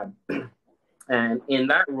pathology lab, and in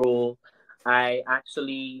that role, I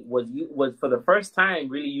actually was for the first time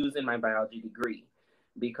really using my biology degree,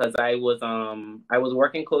 because I was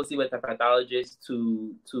working closely with a pathologist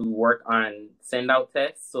to work on send out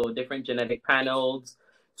tests, so different genetic panels,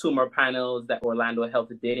 tumor panels that Orlando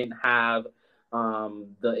Health didn't have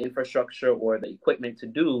the infrastructure or the equipment to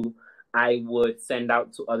do. I would send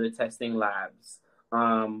out to other testing labs.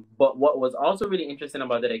 But what was also really interesting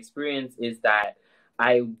about that experience is that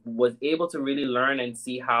I was able to really learn and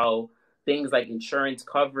see how things like insurance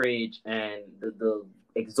coverage and the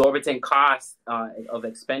exorbitant cost of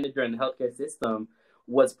expenditure in the healthcare system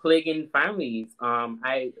was plaguing families.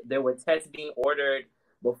 There were tests being ordered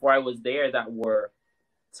before I was there that were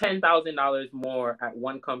 $10,000 more at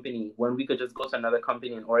one company when we could just go to another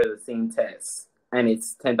company and order the same test, and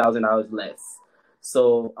it's $10,000 less.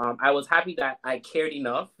 So I was happy that I cared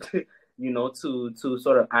enough, to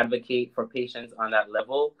sort of advocate for patients on that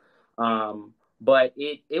level. But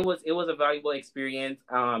it was a valuable experience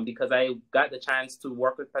because I got the chance to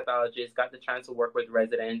work with pathologists, got the chance to work with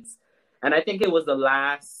residents, and I think it was the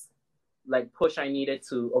last push I needed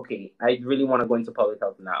to. Okay, I really want to go into public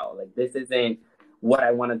health now. Like, this isn't what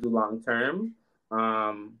I want to do long term.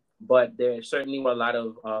 But there certainly were a lot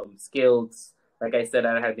of skills, like I said,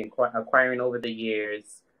 that I had been acquiring over the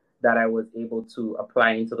years that I was able to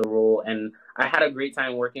apply into the role. And I had a great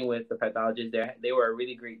time working with the pathologists. They were a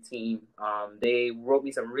really great team. They wrote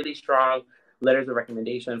me some really strong letters of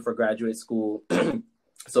recommendation for graduate school.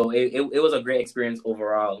 So it was a great experience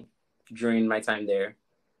overall during my time there.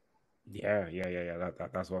 Yeah.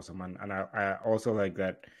 That's awesome, and I also like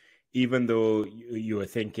that. Even though you were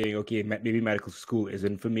thinking, okay, maybe medical school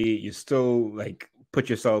isn't for me, you still put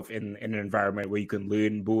yourself in an environment where you can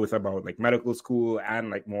learn both about medical school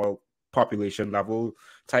and more population level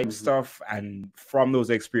type stuff. And from those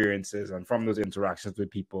experiences and from those interactions with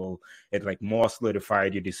people, it more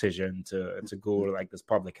solidified your decision to go this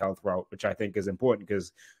public health route, which I think is important,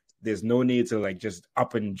 because there's no need to just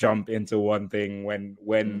up and jump into one thing when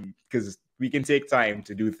because we can take time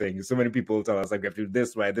to do things. So many people tell us we have to do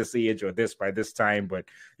this by this age or this by this time, but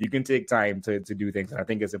you can take time to do things. And I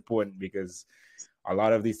think it's important because a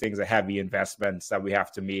lot of these things are heavy investments that we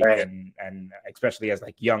have to make, right. and especially as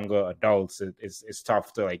younger adults, it's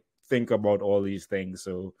tough to think about all these things.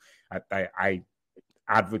 So I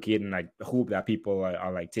advocate and I hope that people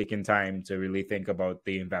are taking time to really think about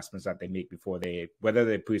the investments that they make before whether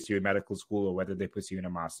they pursue medical school or whether they pursue a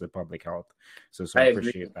master of public health. So I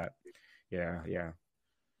appreciate that. Yeah.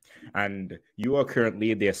 And you are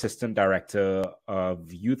currently the Assistant Director of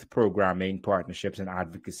Youth Programming, Partnerships and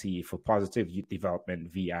Advocacy for Positive Youth Development,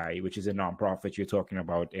 VI, which is a nonprofit you're talking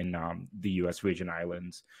about in the U.S. Virgin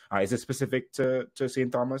Islands. Is it specific to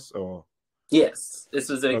St. Thomas, or? Yes, it's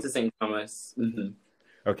specific to St. Thomas. Mm-hmm.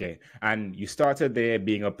 Okay, and you started there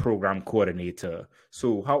being a program coordinator.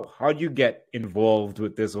 So how do you get involved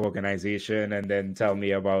with this organization? And then tell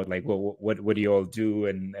me about what do you all do?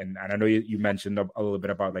 And I know you mentioned a little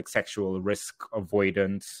bit about sexual risk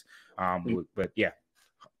avoidance. But yeah,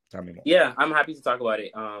 tell me more. Yeah, I'm happy to talk about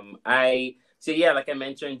it. Like I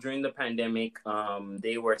mentioned, during the pandemic,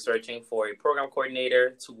 they were searching for a program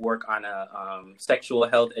coordinator to work on a sexual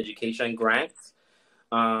health education grant.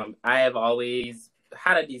 I have always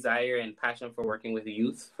had a desire and passion for working with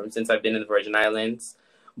youth since I've been in the Virgin Islands,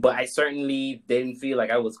 but I certainly didn't feel like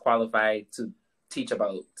I was qualified to teach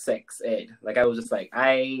about sex ed. I was just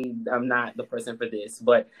I'm not the person for this,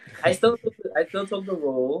 but I still took the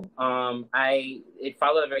role. It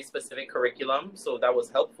followed a very specific curriculum, so that was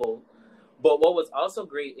helpful. But what was also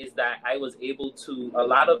great is that I was able to, a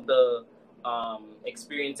lot of the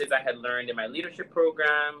experiences I had learned in my leadership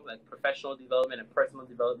program, professional development and personal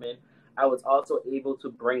development, I was also able to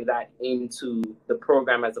bring that into the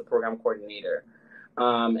program as a program coordinator.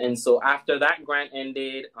 And so after that grant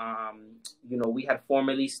ended, we had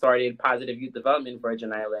formally started Positive Youth Development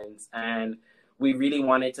Virgin Islands, and we really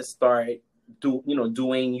wanted to start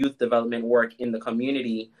doing youth development work in the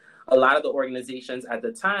community. A lot of the organizations at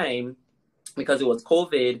the time, because it was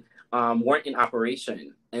COVID, weren't in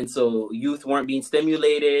operation. And so youth weren't being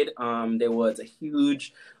stimulated. There was a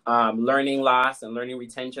huge learning loss and learning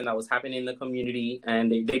retention that was happening in the community. And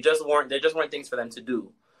they just weren't things for them to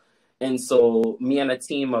do. And so me and a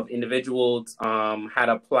team of individuals had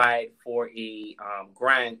applied for a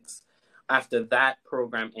grant after that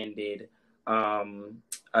program ended, a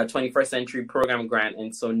 21st Century Program grant.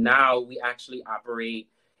 And so now we actually operate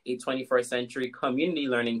a 21st Century Community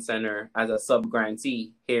Learning Center as a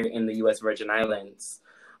sub-grantee here in the U.S. Virgin Islands.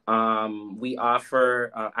 We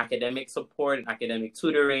offer academic support and academic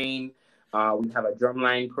tutoring. We have a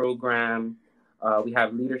drumline program. We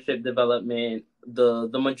have leadership development. The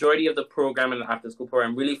majority of the program and the after-school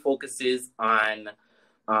program really focuses on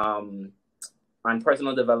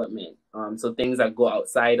personal development. So things that go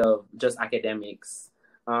outside of just academics.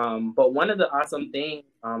 But one of the awesome things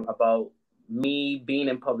about me being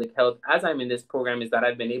in public health as I'm in this program is that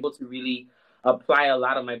I've been able to really apply a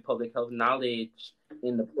lot of my public health knowledge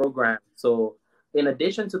in the program. So in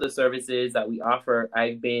addition to the services that we offer,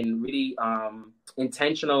 I've been really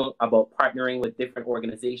intentional about partnering with different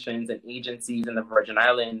organizations and agencies in the Virgin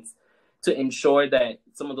Islands to ensure that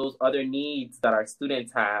some of those other needs that our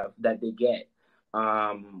students have, that they get.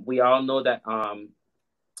 We all know that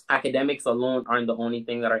academics alone aren't the only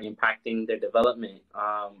thing that are impacting their development.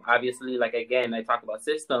 Obviously, like again, I talk about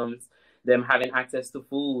systems, them having access to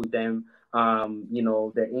food, them,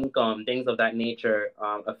 their income, things of that nature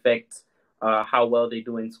affect how well they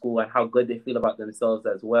do in school and how good they feel about themselves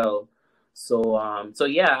as well. So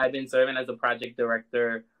yeah, I've been serving as a project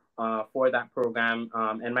director for that program,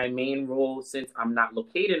 and my main role, since I'm not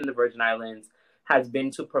located in the Virgin Islands, has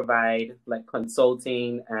been to provide like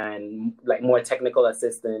consulting and like more technical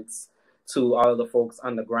assistance to all of the folks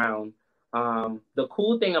on the ground. The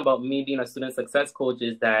cool thing about me being a student success coach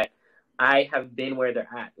is that I have been where they're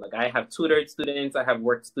at. Like I have tutored students, I have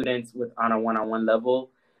worked students with on a one-on-one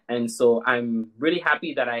level. And so I'm really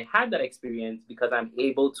happy that I had that experience because I'm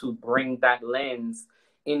able to bring that lens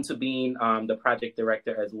into being the project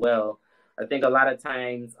director as well. I think a lot of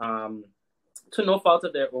times, to no fault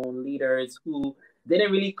of their own, leaders who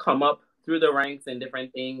didn't really come up through the ranks and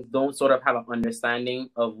different things don't sort of have an understanding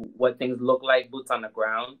of what things look like, boots on the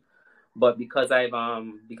ground. But because I've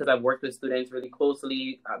worked with students really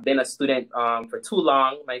closely, I've been a student for too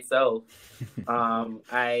long myself.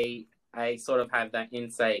 I sort of have that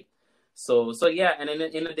insight. So yeah, and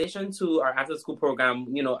in addition to our after school program,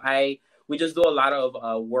 we just do a lot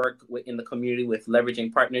of work in the community with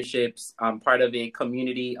leveraging partnerships. I'm part of a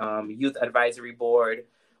community youth advisory board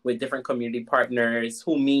with different community partners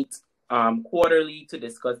who meet quarterly to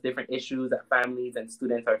discuss different issues that families and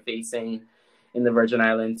students are facing in the Virgin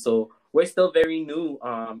Islands. So we're still very new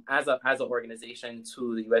as an organization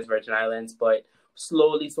to the U.S. Virgin Islands, but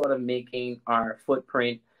slowly sort of making our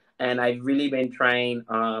footprint. And I've really been trying,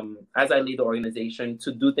 as I lead the organization,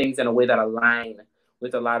 to do things in a way that align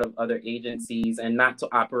with a lot of other agencies and not to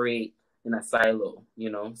operate in a silo,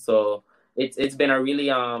 So it's been a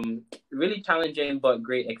really really challenging but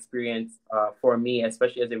great experience for me,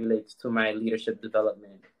 especially as it relates to my leadership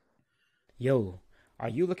development. Yo, are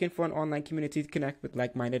you looking for an online community to connect with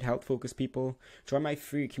like-minded health-focused people? Join my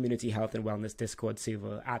free community health and wellness Discord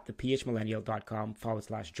server at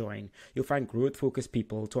thephmillennial.com/join. You'll find growth-focused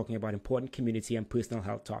people talking about important community and personal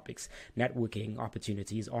health topics, networking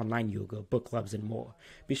opportunities, online yoga, book clubs, and more.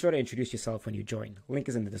 Be sure to introduce yourself when you join. Link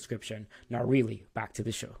is in the description. Now really, back to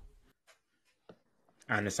the show.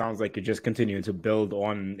 And it sounds like you're just continuing to build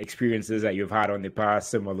on experiences that you've had on the past,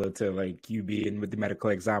 similar to like you being with the medical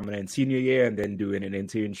examiner in senior year and then doing an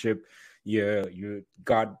internship. You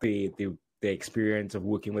got the experience of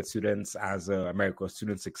working with students as a American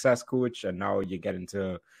Student Success Coach, and now you get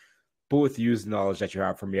into both use knowledge that you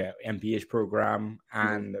have from your MPH program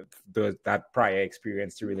and that prior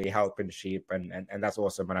experience to really help and shape, and that's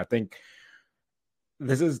awesome. And I think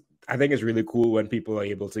it's really cool when people are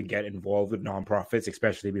able to get involved with nonprofits,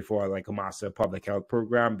 especially before like a master public health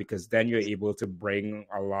program, because then you're able to bring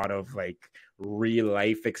a lot of like real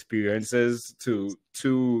life experiences to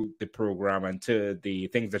the program and to the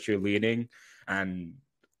things that you're learning. And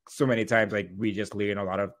so many times, like we just learn a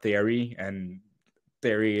lot of theory, and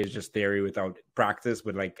theory is just theory without practice,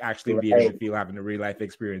 but like actually being able to feel having the real life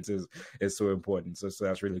experiences is so important. So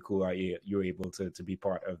that's really cool that you're able to be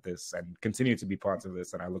part of this and continue to be part of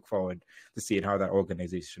this. And I look forward to seeing how that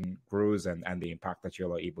organization grows and the impact that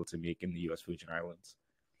you're able to make in the U.S. Virgin Islands.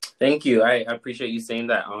 Thank you. I appreciate you saying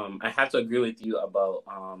that. I have to agree with you about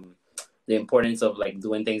the importance of like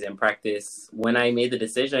doing things in practice. When I made the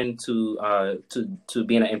decision to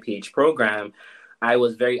be in an MPH program, I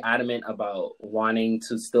was very adamant about wanting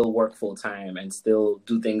to still work full time and still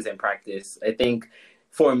do things in practice. I think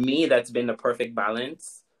for me, that's been the perfect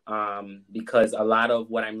balance because a lot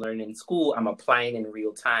of what I'm learning in school, I'm applying in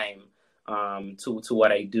real time to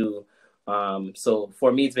what I do. So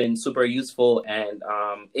for me, it's been super useful, and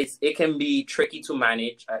it can be tricky to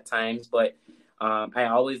manage at times, but I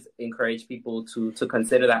always encourage people to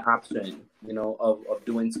consider that option, of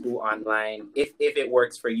doing school online if it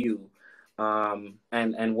works for you.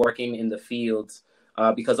 And working in the field,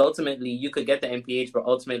 because ultimately you could get the MPH, but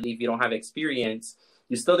ultimately if you don't have experience,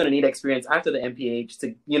 you're still going to need experience after the MPH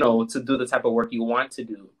to do the type of work you want to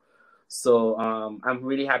do. So I'm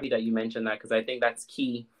really happy that you mentioned that, because I think that's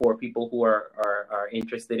key for people who are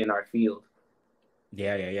interested in our field.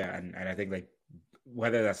 Yeah. And I think like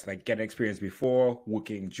whether that's like getting experience before,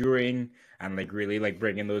 working during, and like really like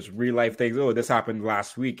bringing those real life things. Oh, this happened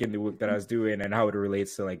last week in the work that I was doing, and how it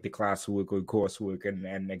relates to like the classwork or coursework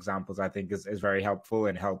and examples, I think is very helpful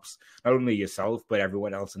and helps not only yourself but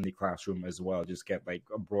everyone else in the classroom as well. Just get like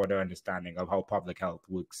a broader understanding of how public health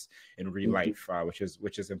works in real life, which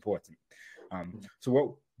is important.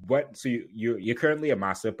 So so you're currently a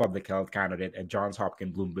master of public health candidate at Johns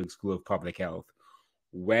Hopkins Bloomberg School of Public Health.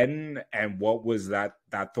 When and what was that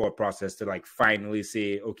thought process to like finally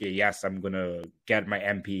say, okay, yes, I'm gonna get my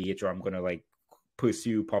MPH, or I'm gonna like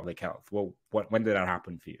pursue public health? When did that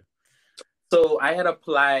happen for you? So I had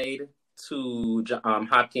applied to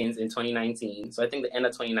Hopkins in 2019. So I think the end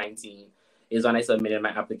of 2019 is when I submitted my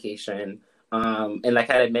application. And like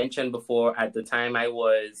I had mentioned before, at the time I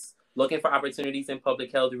was looking for opportunities in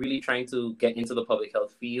public health, really trying to get into the public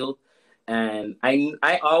health field. And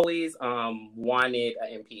I always wanted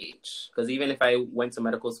an MPH, because even if I went to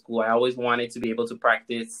medical school, I always wanted to be able to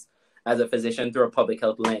practice as a physician through a public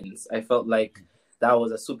health lens. I felt like that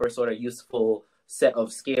was a super sort of useful set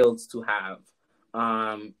of skills to have.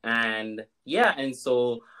 And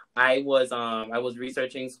so I was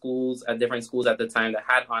researching schools at different schools at the time that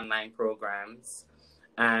had online programs.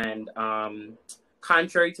 And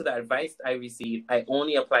contrary to the advice I received, I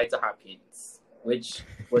only applied to Hopkins, which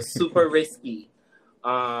was super risky.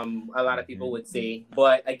 A lot of people would say.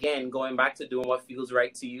 But again, going back to doing what feels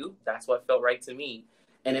right to you, that's what felt right to me.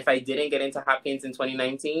 And if I didn't get into Hopkins in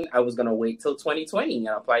 2019, I was going to wait till 2020 and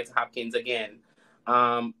apply to Hopkins again.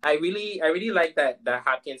 I really like that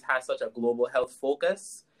Hopkins has such a global health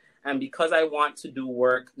focus. And because I want to do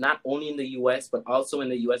work not only in the US, but also in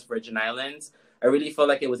the US Virgin Islands, I really felt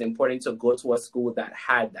like it was important to go to a school that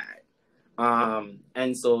had that.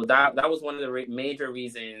 And so that was one of the major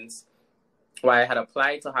reasons why I had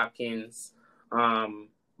applied to Hopkins.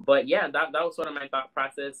 But yeah, that was sort of my thought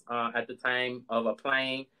process at the time of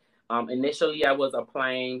applying. Initially, I was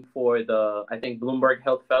applying for the, I think, Bloomberg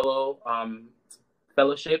Health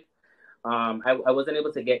Fellowship. I wasn't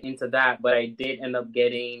able to get into that, but I did end up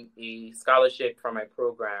getting a scholarship for my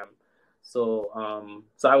program. So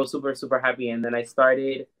I was super, super happy. And then I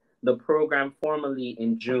started the program formally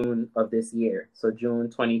in June of this year. So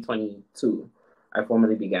June 2022, I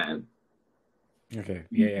formally began. Okay.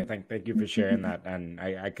 Yeah. Thank you for sharing that. And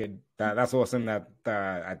that's awesome.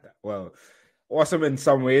 Awesome in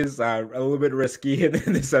some ways, a little bit risky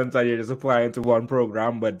in the sense that you're just applying to one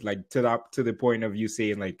program, but like to the point of you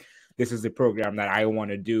saying like, this is the program that I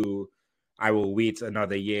want to do. I will wait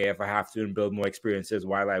another year if I have to and build more experiences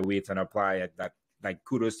while I wait and apply it. That like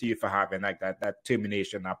kudos to you for having like that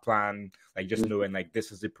determination, that plan, like just knowing like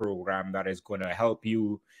this is the program that is going to help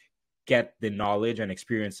you get the knowledge and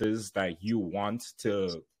experiences that you want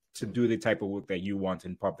to do the type of work that you want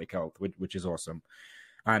in public health, which is awesome.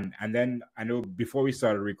 And then I know before we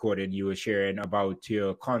started recording, you were sharing about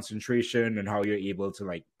your concentration and how you're able to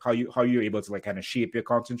like how you're able to like kind of shape your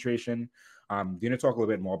concentration. Do you want to talk a little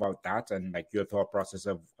bit more about that and like your thought process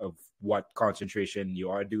of what concentration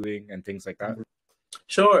you are doing and things like that?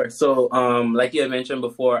 Sure. So like you had mentioned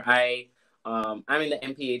before, I'm in the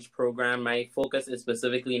MPH program. My focus is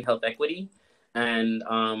specifically in health equity. And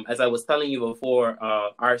as I was telling you before,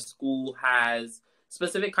 our school has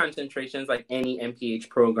specific concentrations like any MPH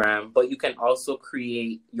program, but you can also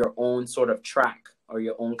create your own sort of track or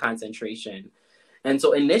your own concentration. And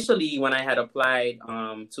so initially, when I had applied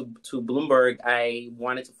to Bloomberg, I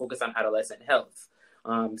wanted to focus on adolescent health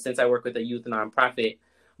since I work with a youth nonprofit.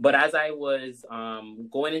 But as I was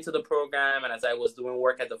going into the program and as I was doing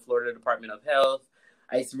work at the Florida Department of Health,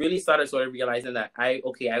 I really started sort of realizing that I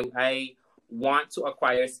want to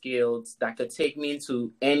acquire skills that could take me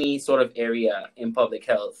into any sort of area in public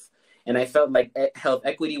health. And I felt like health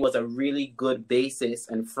equity was a really good basis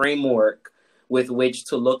and framework with which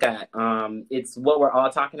to look at. It's what we're all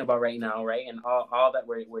talking about right now, right? And all that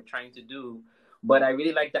we're trying to do. But I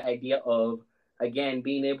really like the idea of, again,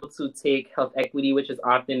 being able to take health equity, which is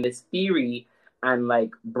often this theory, and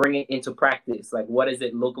like bring it into practice. Like, what does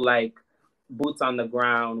it look like, boots on the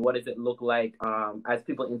ground? What does it look like as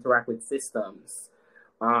people interact with systems?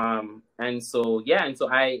 It's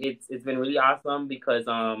been really awesome because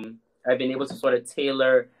I've been able to sort of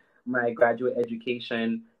tailor my graduate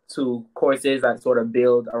education to courses that sort of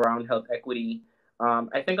build around health equity.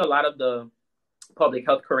 I think a lot of the public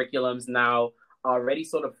health curriculums now already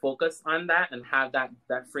sort of focus on that and have that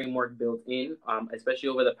framework built in, especially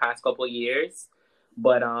over the past couple of years.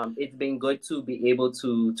 But it's been good to be able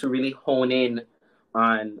to really hone in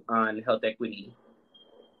on health equity.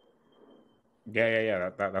 Yeah.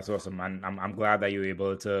 That's awesome. And I'm glad that you're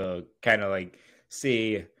able to kind of like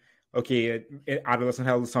say okay, adolescent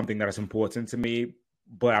health is something that is important to me,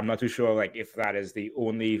 but I'm not too sure like if that is the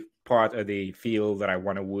only part of the field that I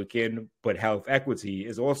want to work in. But health equity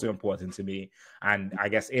is also important to me, and I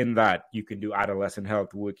guess in that you can do adolescent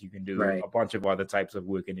health work, you can do Right. a bunch of other types of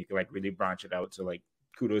work, and you can like really branch it out. So like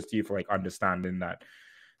kudos to you for like understanding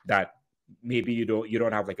that maybe you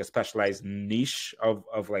don't have like a specialized niche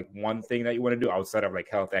of like one thing that you want to do outside of like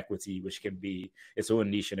health equity, which can be its own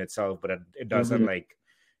niche in itself, but it doesn't like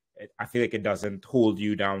I feel like it doesn't hold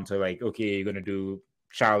you down to like, okay, you're going to do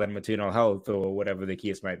child and maternal health or whatever the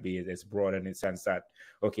case might be. It's broad in the sense that,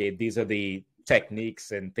 okay, these are the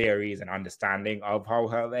techniques and theories and understanding of how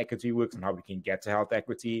health equity works and how we can get to health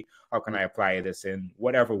equity. How can I apply this in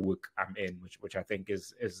whatever work I'm in, which I think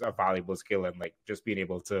is a valuable skill, and like just being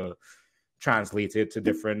able to translate it to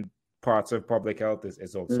different parts of public health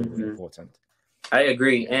is also important. I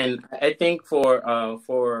agree, and I think for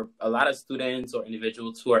a lot of students or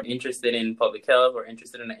individuals who are interested in public health or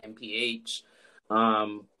interested in the MPH,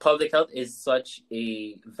 public health is such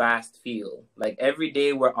a vast field. Like every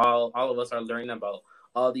day, we're all of us are learning about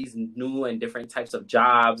all these new and different types of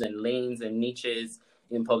jobs and lanes and niches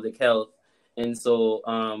in public health. And so,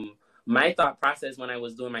 my thought process when I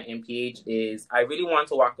was doing my MPH is I really want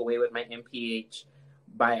to walk away with my MPH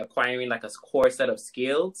by acquiring like a core set of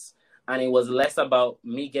skills. And it was less about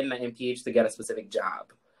me getting an MPH to get a specific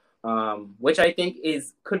job, which I think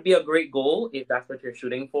could be a great goal if that's what you're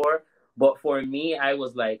shooting for. But for me, I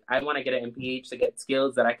was like, I want to get an MPH to get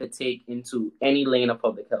skills that I could take into any lane of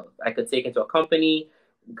public health. I could take into a company,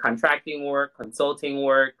 contracting work, consulting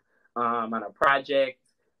work, on a project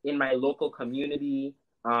in my local community.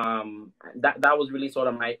 That was really sort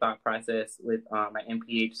of my thought process with my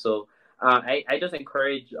MPH. So I just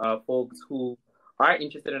encourage folks who are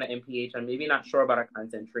interested in an MPH and maybe not sure about a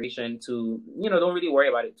concentration to, don't really worry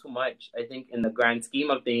about it too much. I think in the grand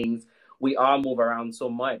scheme of things, we all move around so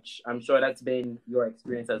much. I'm sure that's been your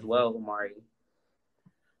experience as well, Omari.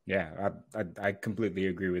 Yeah, I completely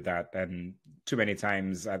agree with that. And too many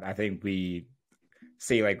times I think we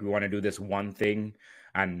say like we want to do this one thing,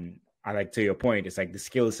 and I like to your point, it's like the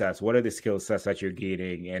skill sets. What are the skill sets that you're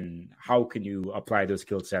gaining, and how can you apply those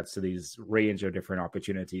skill sets to these range of different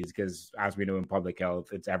opportunities? Because as we know in public health,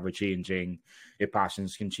 it's ever changing. Your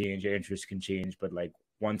passions can change, your interests can change, but like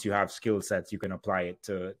once you have skill sets, you can apply it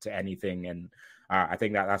to anything. And I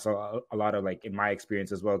think that's a lot of like in my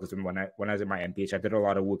experience as well. Because when I was in my MPH, I did a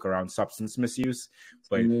lot of work around substance misuse,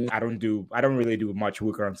 but I don't really do much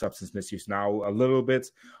work around substance misuse now. A little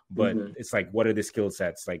bit, but it's like, what are the skill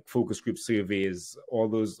sets? Like focus group surveys, all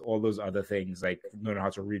those other things. Like learning how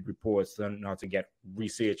to read reports, learning how to get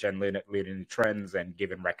research and learning trends and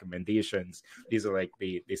giving recommendations. These are like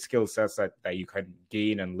the skill sets that you can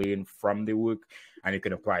gain and learn from the work, and you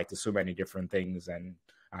can apply it to so many different things. And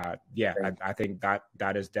I think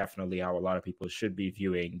that is definitely how a lot of people should be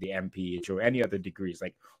viewing the MPH or any other degrees.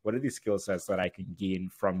 Like, what are the skill sets that I can gain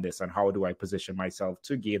from this, and how do I position myself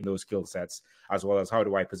to gain those skill sets, as well as how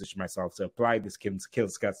do I position myself to apply the skill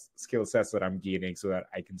sets that I'm gaining so that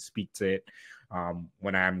I can speak to it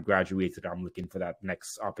when I'm graduated. I'm looking for that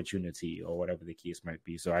next opportunity or whatever the case might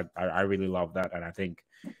be. So I really love that, and I think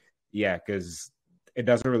because it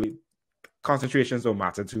doesn't really. Concentrations don't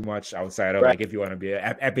matter too much outside of like if you want to be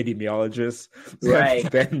an epidemiologist, right?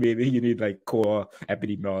 Then maybe you need like core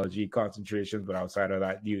epidemiology concentrations. But outside of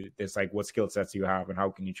that, it's like what skill sets you have and how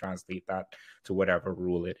can you translate that to whatever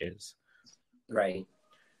role it is. Right.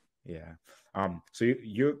 Yeah. So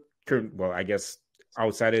you're current. Well, I guess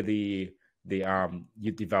outside of the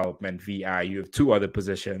youth development VI, you have two other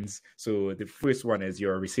positions. So the first one is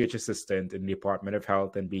you're a research assistant in the Department of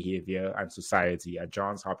Health and Behavior and Society at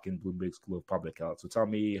Johns Hopkins Bloomberg School of Public Health. So tell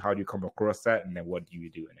me, how do you come across that, and then what do you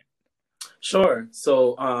do in it? Sure.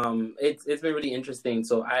 So it's been really interesting.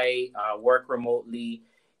 So I work remotely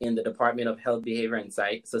in the Department of Health, Behavior and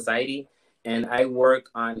Society. And I work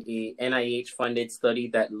on a NIH-funded study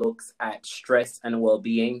that looks at stress and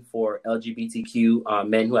well-being for LGBTQ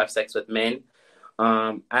men who have sex with men.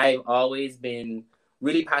 I've always been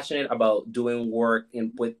really passionate about doing work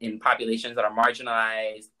in populations that are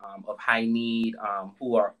marginalized, of high need,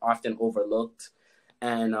 who are often overlooked.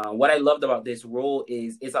 And what I loved about this role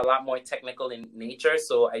is it's a lot more technical in nature.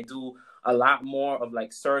 So I do a lot more of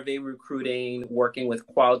like survey recruiting, working with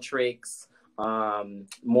Qualtrics,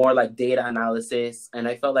 more like data analysis. And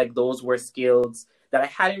I felt like those were skills that I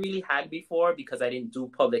hadn't really had before because I didn't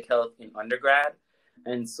do public health in undergrad.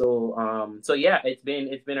 And so it's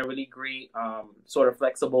been a really great sort of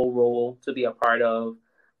flexible role to be a part of.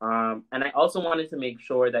 And I also wanted to make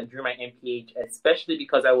sure that during my MPH, especially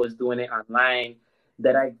because I was doing it online,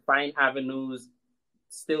 that I find avenues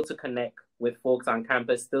still to connect with folks on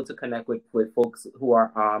campus, still to connect with folks who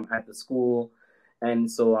are at the school.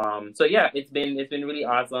 And so yeah, it's been really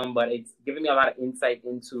awesome, but it's given me a lot of insight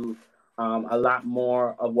into a lot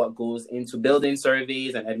more of what goes into building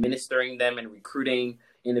surveys and administering them and recruiting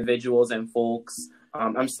individuals and folks.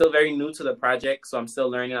 I'm still very new to the project, so I'm still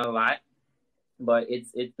learning a lot, but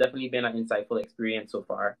it's definitely been an insightful experience so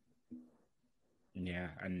far. Yeah,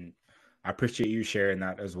 and I appreciate you sharing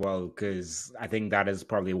that as well, because I think that is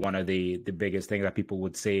probably one of the biggest things that people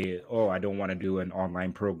would say, oh, I don't want to do an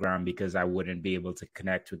online program because I wouldn't be able to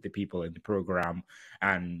connect with the people in the program.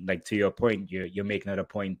 And like, to your point, you're making it a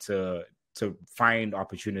point to find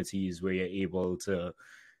opportunities where you're able to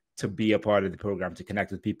be a part of the program, to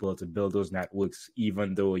connect with people, to build those networks,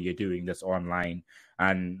 even though you're doing this online.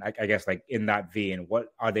 And I guess, like, in that vein,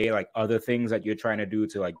 what are they, like, other things that you're trying to do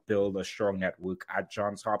to, like, build a strong network at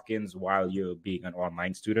Johns Hopkins while you're being an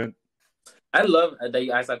online student? I love that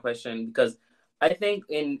you asked that question, because I think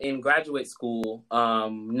in graduate school,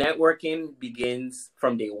 networking begins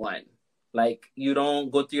from day one. Like, you don't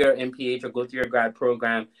go through your MPH or go through your grad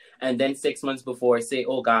program and then 6 months before say,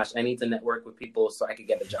 oh gosh, I need to network with people so I could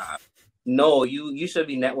get a job. No, you should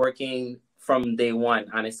be networking from day one,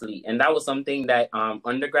 honestly. And that was something that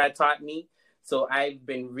undergrad taught me. So I've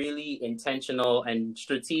been really intentional and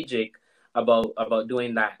strategic about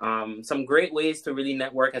doing that. Some great ways to really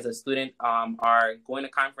network as a student are going to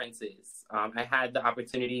conferences. I had the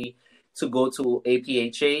opportunity to go to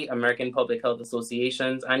APHA, American Public Health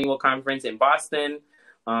Association's annual conference in Boston.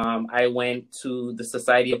 I went to the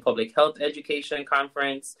Society of Public Health Education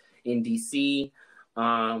conference in DC,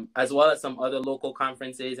 as well as some other local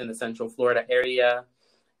conferences in the Central Florida area.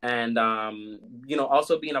 And,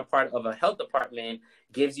 also being a part of a health department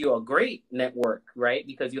gives you a great network, right?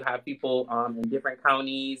 Because you have people in different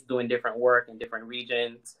counties doing different work in different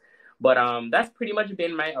regions. But that's pretty much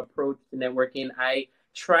been my approach to networking. I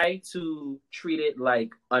try to treat it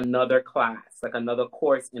like another class, like another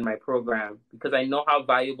course in my program, because I know how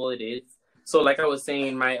valuable it is. So like I was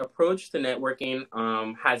saying, my approach to networking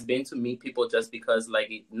has been to meet people just because,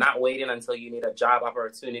 like, not waiting until you need a job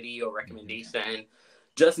opportunity or recommendation,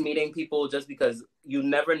 just meeting people just because you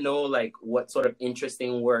never know, like, what sort of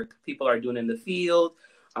interesting work people are doing in the field,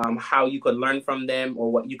 how you could learn from them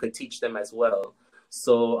or what you could teach them as well.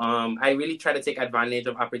 So I really try to take advantage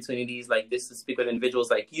of opportunities like this to speak with individuals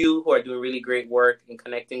like you who are doing really great work and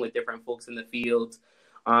connecting with different folks in the field.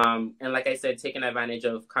 And like I said, taking advantage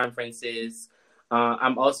of conferences.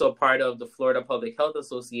 I'm also a part of the Florida Public Health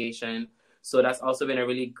Association. So that's also been a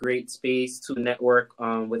really great space to network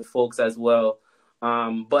with folks as well.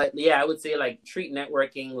 But yeah, I would say, like, treat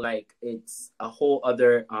networking like it's a whole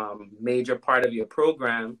other major part of your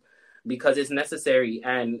program, because it's necessary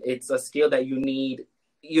and it's a skill that you need,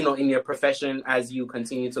 in your profession as you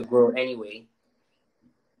continue to grow anyway.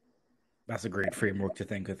 That's a great framework to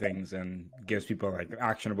think of things, and gives people, like,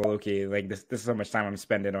 actionable, okay, like, this is how much time I'm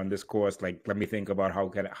spending on this course. Like, let me think about how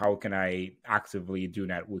can I actively do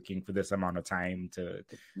networking for this amount of time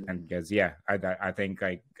and because, yeah, I think,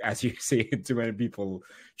 like, as you say, too many people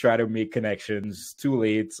try to make connections too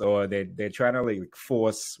late, or they're trying to, like,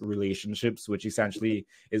 force relationships, which essentially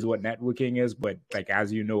is what networking is. But, like,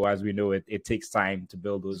 as we know, it takes time to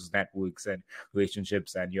build those networks and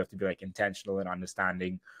relationships, and you have to be, like, intentional in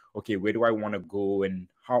understanding, okay, where do I want to go, and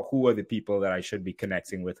who are the people that I should be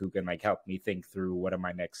connecting with who can, like, help me think through what are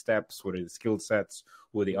my next steps, what are the skill sets,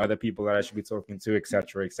 who are the other people that I should be talking to, et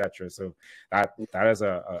cetera, et cetera. So that is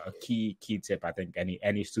a key tip I think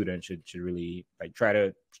any student should really, like, try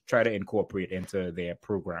to incorporate into their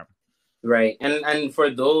program. Right. And for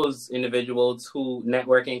those individuals who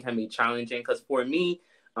networking can be challenging, because for me,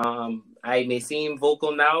 I may seem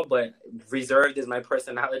vocal now, but reserved is my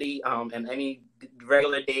personality and any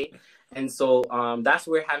regular day. And so that's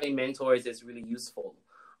where having mentors is really useful.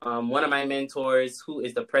 One of my mentors, who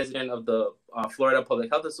is the president of the Florida Public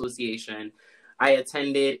Health Association, I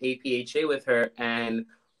attended APHA with her, and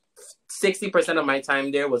 60% of my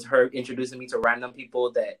time there was her introducing me to random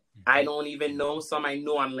people that I don't even know. Some I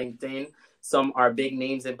know on LinkedIn, some are big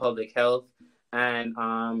names in public health.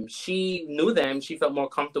 And she knew them. She felt more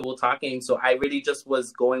comfortable talking. So I really just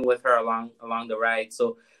was going with her along the ride.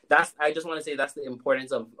 So I just want to say that's the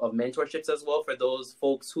importance of mentorships as well for those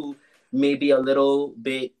folks who may be a little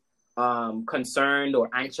bit concerned or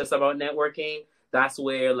anxious about networking. That's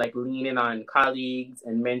where, like, leaning on colleagues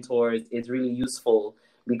and mentors is really useful.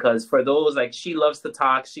 Because for those, like, she loves to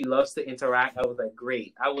talk, she loves to interact. I was like,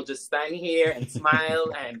 great. I will just stand here and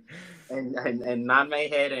smile and nod my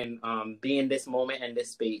head and be in this moment and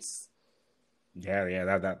this space. Yeah,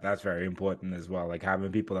 that's very important as well. Like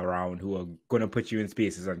having people around who are going to put you in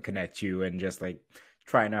spaces and connect you, and just like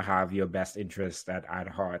trying to have your best interest at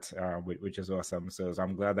heart, which is awesome. So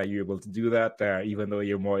I'm glad that you're able to do that, even though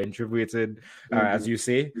you're more introverted, Mhm. as you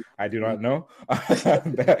say. I do not know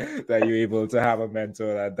that you're able to have a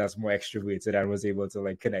mentor that's more extroverted and was able to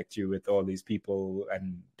like connect you with all these people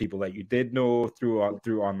and people that you did know through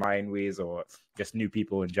online ways, or just new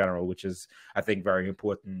people in general, which is, I think, very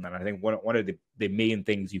important. And I think one of the main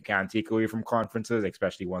things you can take away from conferences,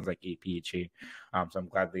 especially ones like APHA. So I'm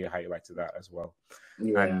glad they highlighted that as well.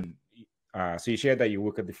 Yeah. And so you shared that you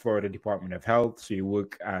work at the Florida Department of Health. So you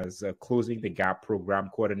work as a Closing the Gap program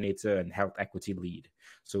coordinator and health equity lead.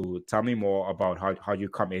 So tell me more about how you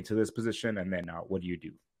come into this position, and then what do you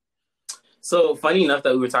do? So funny enough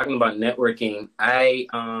that we were talking about networking,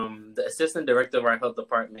 the assistant director of our health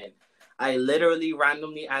department, I literally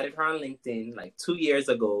randomly added her on LinkedIn like 2 years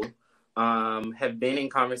ago. Have been in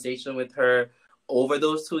conversation with her over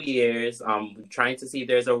those 2 years, trying to see if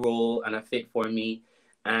there's a role and a fit for me.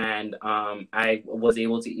 And I was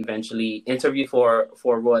able to eventually interview for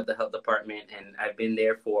a role at the health department, and I've been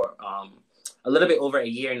there for a little bit over a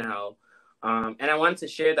year now. And I wanted to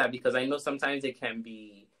share that because I know sometimes it can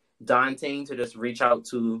be daunting to just reach out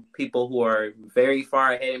to people who are very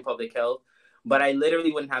far ahead in public health. But I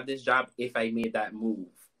literally wouldn't have this job if I made that move.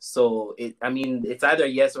 So it's either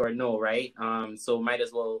yes or no, right? So might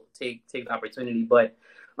as well take the opportunity. But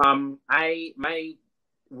my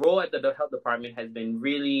role at the health department has been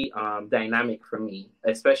really dynamic for me,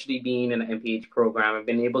 especially being in the MPH program. I've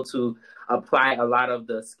been able to apply a lot of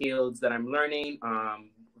the skills that I'm learning,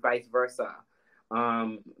 vice versa.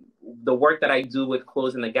 Um, the work that I do with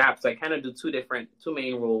Closing the Gap, so I kind of do two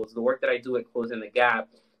main roles. The work that I do with Closing the Gap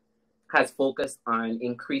has focused on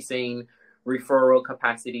increasing referral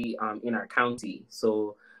capacity in our county.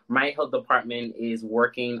 So my health department is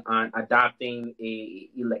working on adopting a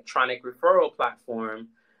electronic referral platform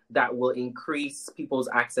that will increase people's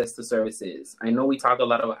access to services. I know we talk a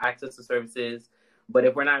lot about access to services, but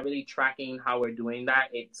if we're not really tracking how we're doing that,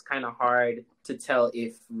 it's kind of hard to tell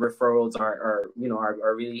if referrals are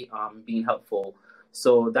really being helpful.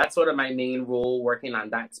 So that's sort of my main role, working on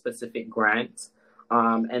that specific grant.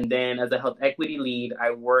 And then as a health equity lead,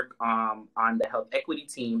 I work on the health equity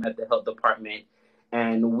team at the health department.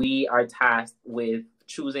 And we are tasked with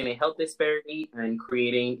choosing a health disparity and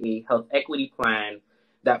creating a health equity plan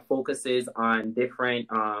that focuses on different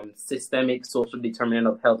systemic social determinant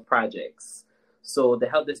of health projects. So the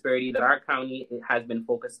health disparity that our county has been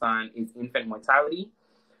focused on is infant mortality.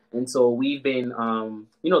 And so we've been,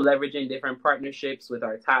 leveraging different partnerships with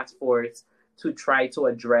our task force to try to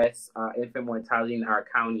address infant mortality in our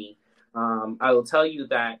county. I will tell you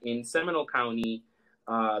that in Seminole County,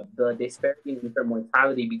 the disparity in infant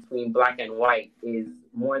mortality between Black and white is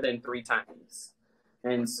more than 3 times.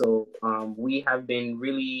 And so we have been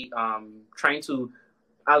really trying to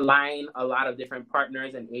align a lot of different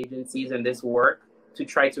partners and agencies in this work to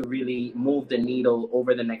try to really move the needle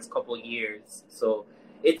over the next couple of years. So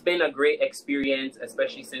it's been a great experience,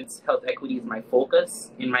 especially since health equity is my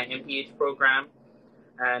focus in my MPH program.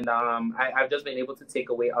 And I've just been able to take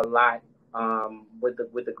away a lot with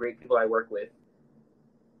the great people I work with.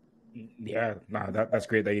 Yeah, no, that's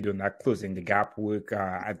great that you're doing that closing the gap work.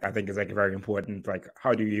 I think is like very important. Like,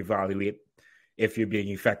 how do you evaluate if you're being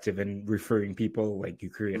effective in referring people? Like, you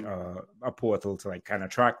create a portal to like kind of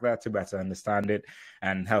track that to better understand it.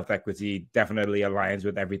 And health equity definitely aligns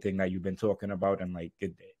with everything that you've been talking about. And like,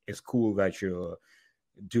 it's cool that you're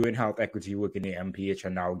doing health equity work in the MPH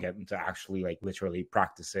and now getting to actually like literally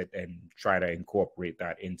practice it and try to incorporate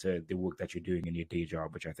that into the work that you're doing in your day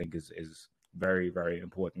job, which I think is very, very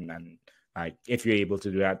important. And if you're able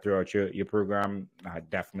to do that throughout your program, I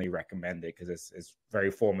definitely recommend it, because it's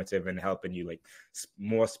very formative in helping you like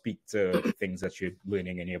more speak to things that you're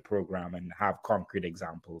learning in your program and have concrete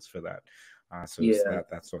examples for that. So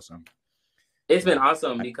that's awesome. It's been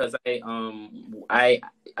awesome because I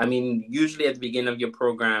mean, usually at the beginning of your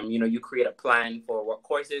program, you create a plan for what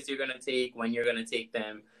courses you're going to take, when you're going to take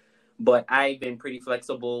them. But I've been pretty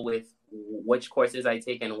flexible with which courses I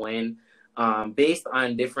take and when, based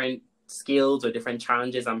on different skills or different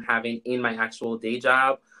challenges I'm having in my actual day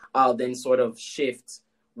job. I'll then sort of shift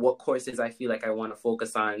what courses I feel like I want to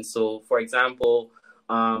focus on. So, for example,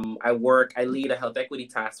 I lead a health equity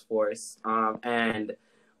task force, and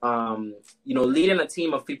leading a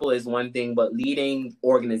team of people is one thing, but leading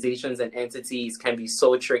organizations and entities can be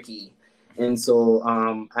so tricky. And so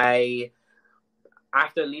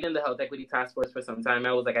after leading the health equity task force for some time,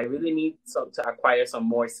 I was like, I really need to acquire some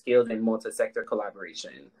more skills in multi-sector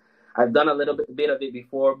collaboration. I've done a little bit of it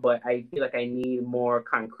before, but I feel like I need more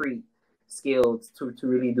concrete skills to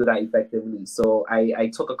really do that effectively. So I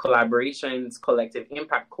took a collaborations collective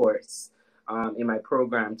impact course in my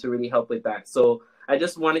program to really help with that. So I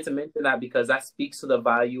just wanted to mention that because that speaks to the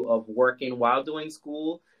value of working while doing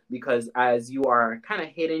school, because as you are kind of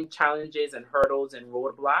hitting challenges and hurdles and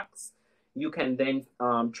roadblocks, you can then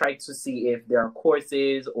try to see if there are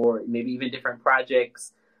courses or maybe even different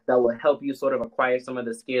projects that will help you sort of acquire some of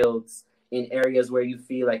the skills in areas where you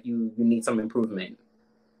feel like you need some improvement.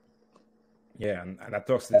 Yeah, and that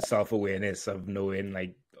talks to the self-awareness of knowing,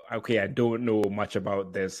 like, okay, I don't know much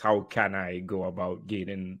about this. How can I go about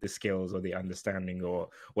gaining the skills or the understanding, or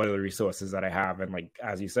what are the resources that I have? And like,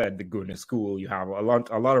 as you said, the going to school, you have a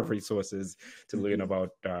lot of resources to learn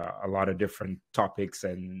about a lot of different topics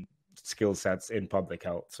and skill sets in public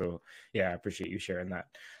health. So yeah, I appreciate you sharing that.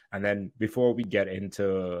 And then before we get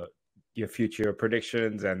into your future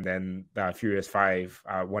predictions and then the Furious Five,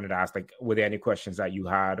 I wanted to ask, like, were there any questions that you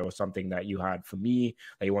had or something that you had for me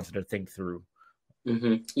that you wanted to think through?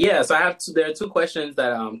 Yeah, so there are two questions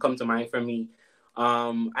that come to mind for me.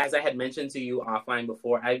 As I had mentioned to you offline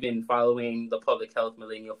before, I've been following the Public Health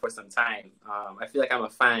Millennial for some time. I feel like I'm a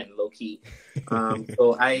fan, low key.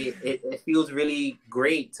 So it feels really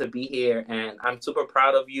great to be here, and I'm super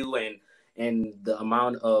proud of you and the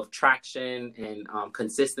amount of traction and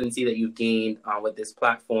consistency that you've gained with this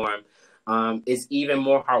platform. It's even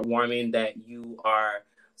more heartwarming that you are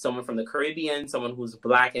someone from the Caribbean, someone who's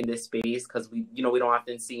Black in this space, because we don't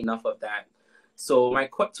often see enough of that. So my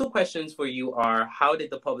two questions for you are: how did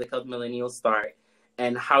the Public Health Millennial start,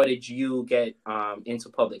 and how did you get into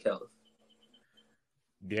public health?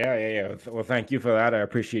 Yeah. Well, thank you for that. I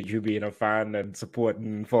appreciate you being a fan and supporting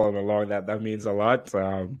and following along. That means a lot.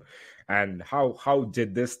 And how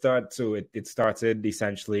did this start? So it started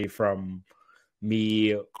essentially from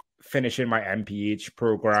me finishing my MPH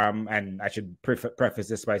program. And I should preface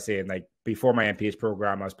this by saying, like, before my MPH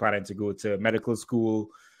program, I was planning to go to medical school.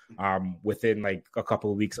 Within like a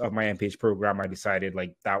couple of weeks of my MPH program, I decided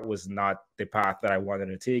like that was not the path that I wanted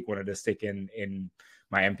to take. Wanted to stick in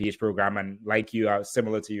my MPH program. And like you, I was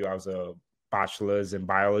similar to you. I was a Bachelors in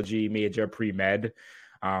Biology major, pre-med.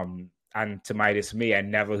 And to my dismay, I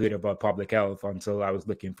never heard about public health until I was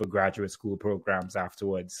looking for graduate school programs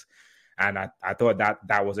afterwards. And I thought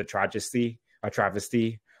that was a travesty.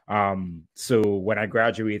 So when I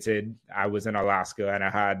graduated, I was in Alaska, and I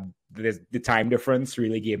had the time difference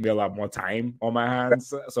really gave me a lot more time on my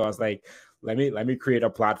hands. So I was like, let me create a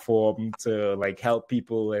platform to like help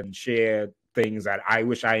people and share things that I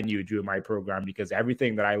wish I knew during my program, because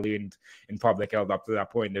everything that I learned in public health up to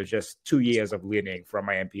that point, there's just 2 years of learning from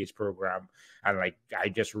my MPH program. And like, I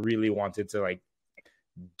just really wanted to like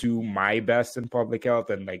do my best in public health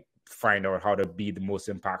and like find out how to be the most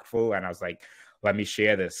impactful. And I was like, let me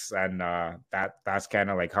share this. And that's kind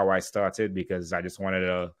of like how I started, because I just wanted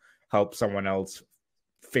to help someone else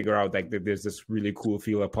figure out like that there's this really cool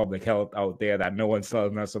field of public health out there that no one's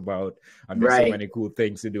telling us about, and there's so many cool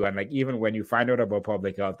things to do. And like, even when you find out about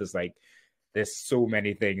public health, it's like there's so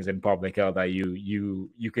many things in public health that you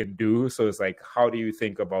can do. So it's like, how do you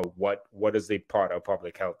think about what is a part of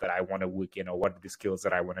public health that I want to work in, or what are the skills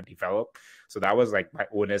that I want to develop? So that was like my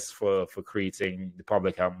onus for creating the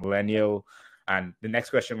Public Health Millennial. And the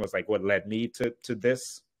next question was like, what led me to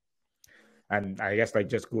this? And I guess like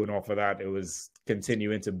just going off of that, it was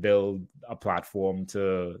continuing to build a platform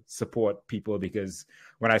to support people, because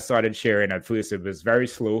when I started sharing at first, it was very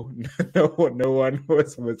slow. no one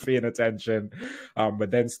was paying attention.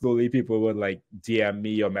 But then slowly people would like DM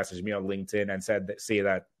me or message me on LinkedIn and say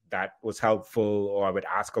that was helpful, or I would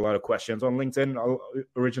ask a lot of questions on LinkedIn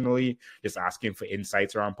originally, just asking for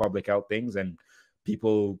insights around public health things, and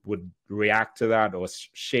people would react to that or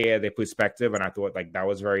share their perspective. And I thought like that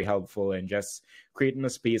was very helpful, and just creating a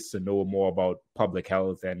space to know more about public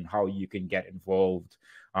health and how you can get involved.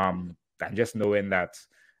 And just knowing that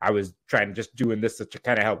I was trying just doing this to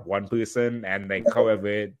kind of help one person, and like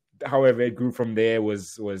however it grew from there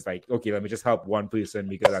was like, okay, let me just help one person,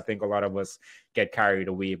 because I think a lot of us get carried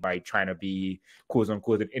away by trying to be quote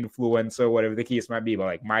unquote an influencer, whatever the case might be. But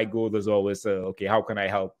like, my goal is always okay, how can I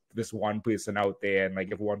help this one person out there? And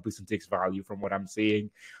like, if one person takes value from what I'm saying,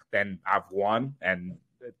 then I've won. And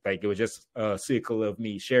like, it was just a circle of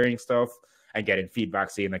me sharing stuff and getting feedback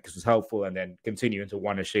saying like this was helpful, and then continuing to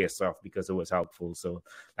want to share stuff because it was helpful. So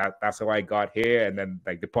that's how I got here. And then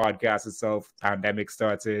like the podcast itself, pandemic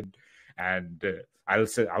started, and I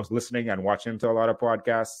was listening and watching to a lot of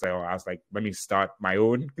podcasts. So I was like, let me start my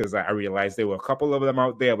own, because I realized there were a couple of them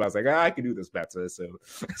out there, but I was like, I can do this better. So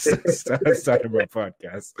started my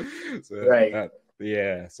podcast. So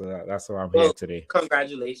Yeah, so that's why I'm here Well, today.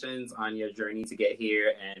 congratulations on your journey to get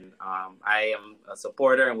here, and I am a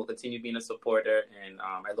supporter and will continue being a supporter, and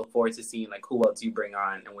I look forward to seeing like who else you bring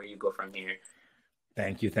on and where you go from here.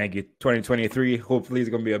 Thank you. 2023, hopefully it's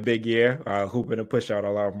going to be a big year. Hoping to push out a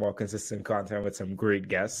lot more consistent content with some great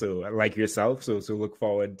guests. So like yourself, so look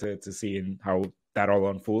forward to seeing how that all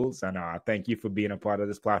unfolds. And thank you for being a part of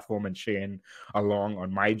this platform and sharing along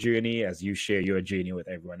on my journey as you share your journey with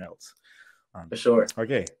everyone else. For sure.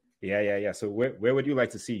 Okay. Yeah. So where would you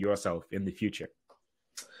like to see yourself in the future?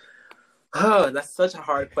 Oh, that's such a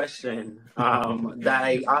hard question that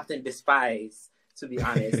I often despise, to be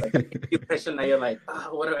honest. Like a question that you're like,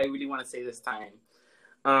 oh, what do I really want to say this time?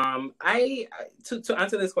 To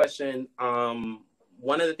answer this question,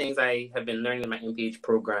 one of the things I have been learning in my MPH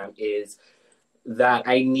program is that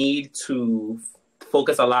I need to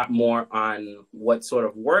focus a lot more on what sort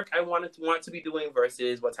of work I want to be doing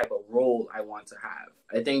versus what type of role I want to have.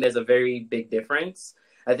 I think there's a very big difference.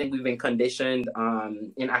 I think we've been conditioned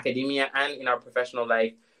in academia and in our professional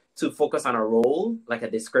life to focus on a role, like a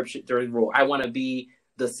descriptory role. I want to be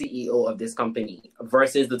the CEO of this company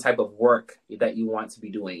versus the type of work that you want to be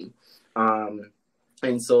doing.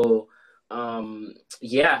 And so,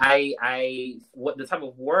 what the type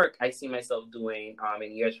of work I see myself doing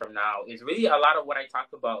in years from now is really a lot of what I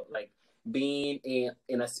talked about, like being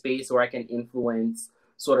in a space where I can influence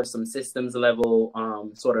sort of some systems level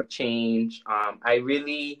sort of change.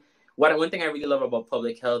 One thing I really love about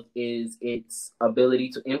public health is its ability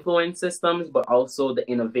to influence systems, but also the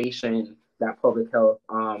innovation that public health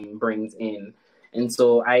brings in. And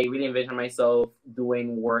so I really envision myself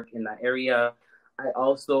doing work in that area. I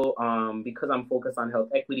also, because I'm focused on health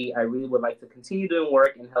equity, I really would like to continue doing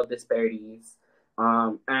work in health disparities,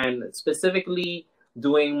 and specifically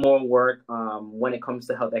doing more work when it comes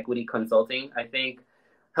to health equity consulting. I think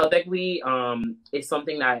health equity is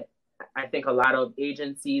something that I think a lot of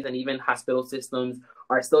agencies and even hospital systems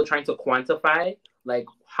are still trying to quantify. Like,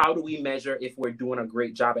 how do we measure if we're doing a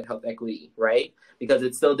great job at health equity, right? Because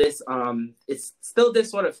it's still this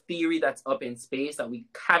sort of theory that's up in space that we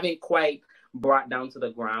haven't quite brought down to the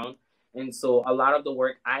ground. And so a lot of the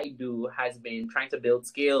work I do has been trying to build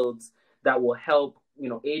skills that will help,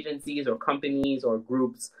 agencies or companies or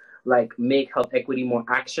groups like make health equity more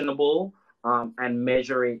actionable and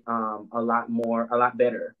measure it a lot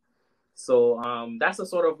better. So that's the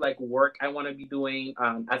sort of like work I want to be doing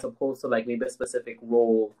as opposed to like maybe a specific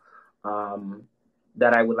role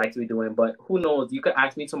that I would like to be doing. But who knows? You could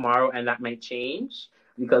ask me tomorrow and that might change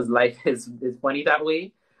because life is funny that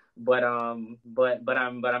way. But I'm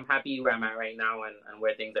happy where I'm at right now and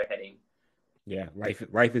where things are heading. Yeah,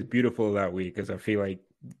 life is beautiful that way because I feel like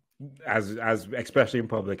as especially in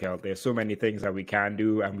public health, there's so many things that we can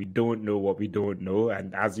do and we don't know what we don't know.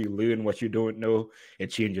 And as you learn what you don't know,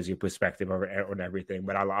 it changes your perspective on everything.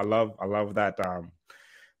 But I love that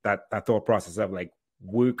that thought process of like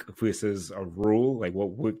work versus a role. Like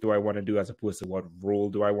what work do I want to do as opposed to what role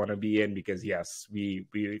do I want to be in? Because yes, we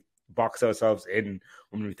box ourselves in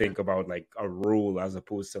when we think about like a role as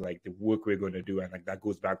opposed to like the work we're going to do. And like that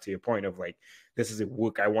goes back to your point of like, this is the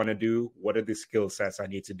work I want to do. What are the skill sets I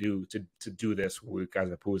need to do to do this work, as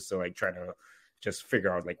opposed to like trying to just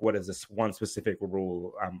figure out like what is this one specific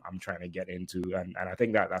role I'm trying to get into. And I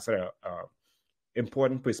think that's a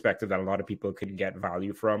important perspective that a lot of people can get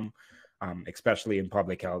value from, especially in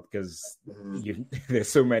public health, because there's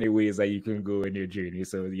so many ways that you can go in your journey.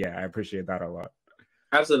 So yeah, I appreciate that a lot.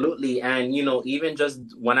 Absolutely. And, even just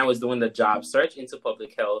when I was doing the job search into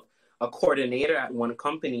public health, a coordinator at one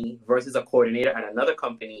company versus a coordinator at another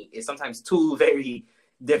company is sometimes two very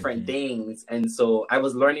different things. And so I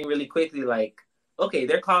was learning really quickly, like, okay,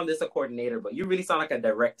 they're calling this a coordinator, but you really sound like a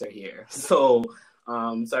director here. So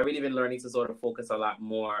I've really been learning to sort of focus a lot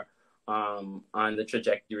more on the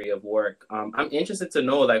trajectory of work. I'm interested to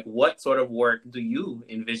know, like, what sort of work do you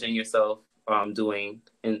envision yourself doing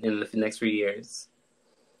in the next few years?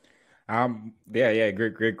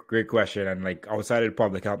 Great question. And like outside of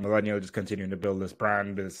public health, Millennial just continuing to build this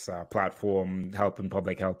brand, this platform, helping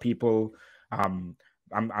public health people. I'm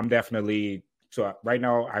definitely, so right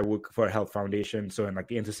now I work for a health foundation, so in like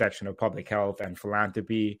the intersection of public health and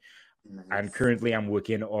philanthropy. Nice. And currently I'm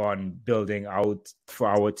working on building out for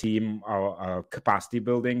our team our capacity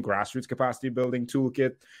building, grassroots capacity building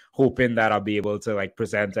toolkit, hoping that I'll be able to like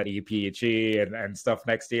present at EPHA and stuff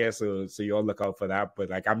next year. So you all look out for that. But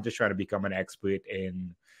like I'm just trying to become an expert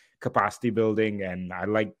in capacity building, and I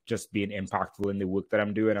like just being impactful in the work that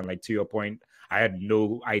I'm doing. And like to your point, I had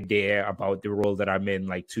no idea about the role that I'm in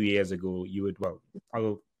like 2 years ago.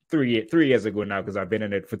 three years ago now, because I've been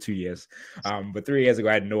in it for 2 years. But 3 years ago,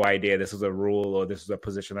 I had no idea this was a role or this was a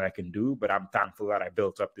position that I can do. But I'm thankful that I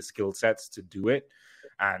built up the skill sets to do it.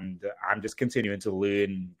 And I'm just continuing to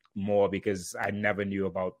learn more because I never knew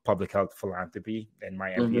about public health philanthropy in my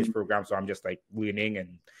MPH program. So I'm just like learning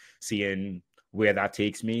and seeing where that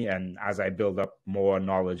takes me. And as I build up more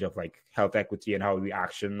knowledge of like health equity and how we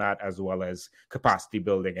action that, as well as capacity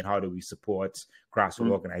building and how do we support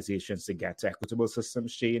grassroots organizations to get to equitable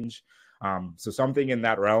systems change. So something in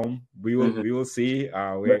that realm, we will see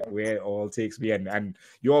where it all takes me, and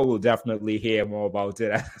you all will definitely hear more about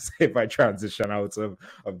it if I transition out of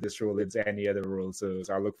this role into any other role. So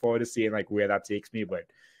I look forward to seeing like where that takes me. But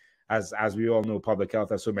as we all know, public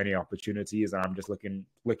health has so many opportunities, and I'm just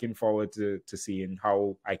looking forward to seeing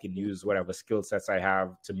how I can use whatever skill sets I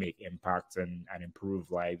have to make impact and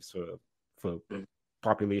improve lives for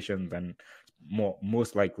populations, and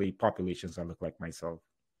most likely populations that look like myself.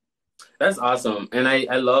 That's awesome. And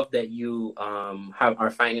I love that you are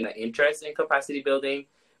finding an interest in capacity building,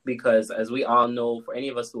 because as we all know, for any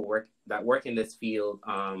of us who work in this field,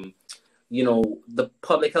 the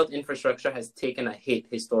public health infrastructure has taken a hit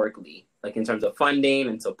historically, like in terms of funding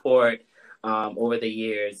and support over the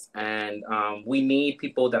years. And we need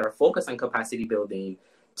people that are focused on capacity building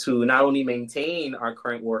to not only maintain our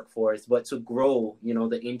current workforce, but to grow,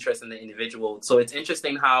 the interest in the individual. So it's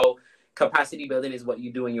interesting how capacity building is what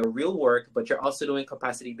you do in your real work, but you're also doing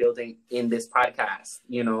capacity building in this podcast,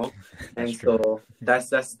 and so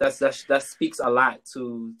that speaks a lot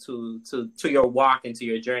to your walk and to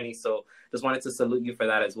your journey. So just wanted to salute you for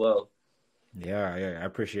that as well. Yeah, I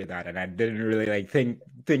appreciate that. And I didn't really think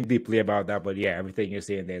deeply about that, but yeah, everything you're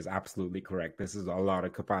saying there is absolutely correct. This is a lot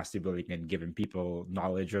of capacity building and giving people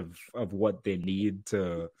knowledge of what they need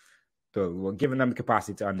giving them the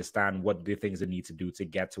capacity to understand what the things they need to do to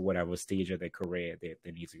get to whatever stage of their career they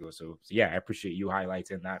need to go. So yeah, I appreciate you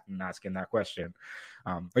highlighting that and asking that question.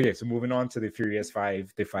 Okay, so moving on to the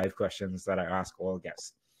five questions that I ask all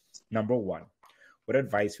guests. Number 1, what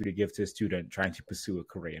advice would you give to a student trying to pursue a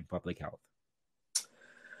career in public health?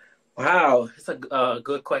 Wow, it's a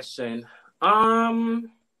good question.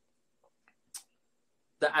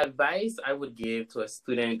 The advice I would give to a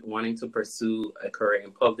student wanting to pursue a career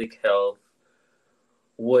in public health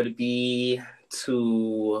would be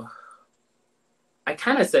I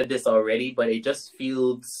kind of said this already, but it just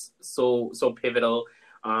feels so pivotal,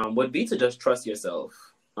 would be to just trust yourself.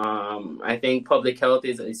 I think public health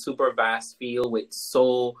is a super vast field with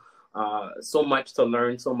so much to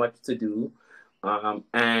learn, so much to do.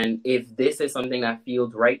 And if this is something that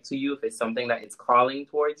feels right to you, if it's something that is calling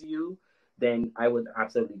towards you, then I would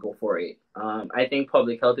absolutely go for it. I think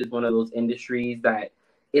public health is one of those industries that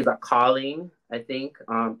is a calling. I think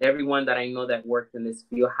everyone that I know that works in this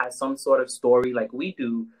field has some sort of story like we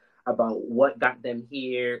do about what got them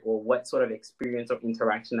here, or what sort of experience or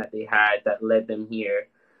interaction that they had that led them here.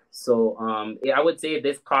 So I would say if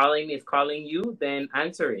this calling is calling you, then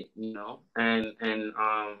answer it, and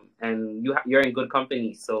you're in good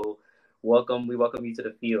company. So we welcome you to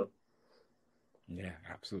the field. Yeah,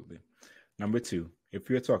 absolutely. Number 2, if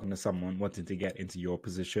you're talking to someone wanting to get into your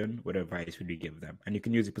position, what advice would you give them? And you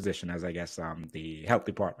can use the position as, I guess, the health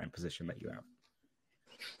department position that you have.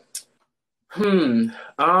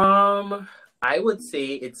 I would say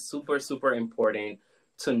it's super, super important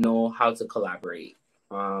to know how to collaborate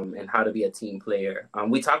and how to be a team player.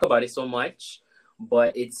 We talk about it so much,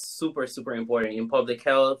 but it's super, super important. In public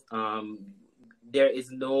health, there is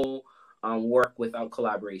no work without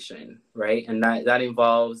collaboration, right? And that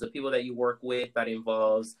involves the people that you work with, that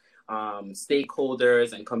involves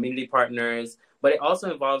stakeholders and community partners, but it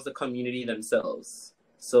also involves the community themselves.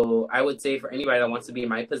 So I would say for anybody that wants to be in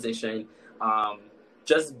my position,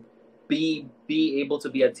 just be able to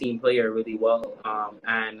be a team player really well,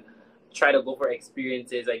 and try to go for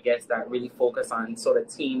experiences, I guess, that really focus on sort of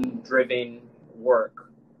team-driven work.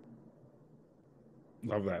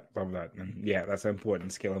 Love that. And yeah, that's an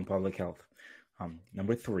important skill in public health.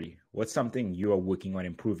 Number 3, what's something you are working on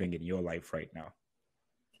improving in your life right now?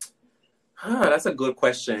 That's a good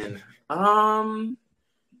question. Something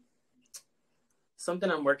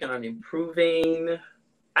I'm working on improving,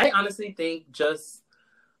 I honestly think just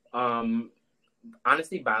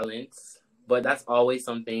balance, but that's always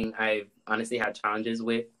something I've honestly had challenges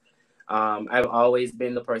with. I've always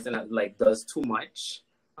been the person that does too much.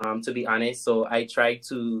 To be honest. So I try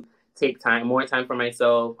to take more time for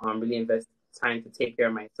myself, really invest time to take care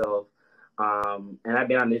of myself. And I've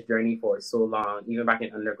been on this journey for so long, even back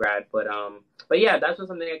in undergrad. But yeah, that's just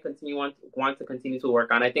something I want to continue to work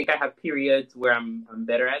on. I think I have periods where I'm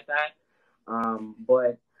better at that.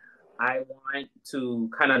 But I want to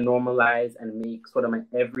kind of normalize and make sort of my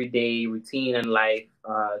everyday routine and life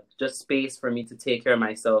just space for me to take care of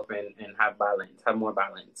myself and have balance, have more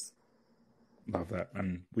balance. Love that.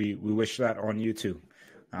 And we wish that on you too.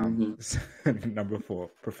 Number 4,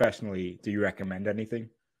 professionally, do you recommend anything?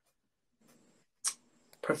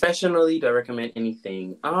 Professionally, do I recommend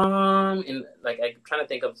anything? I'm trying to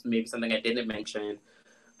think of maybe something I didn't mention.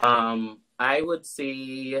 I would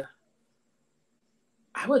say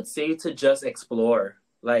to just explore,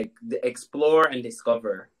 explore and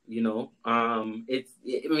discover, you know. I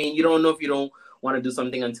mean, you don't know if you don't want to do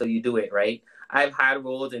something until you do it, right? I've had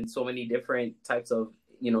roles in so many different types of,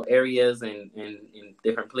 you know, areas and in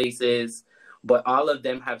different places, but all of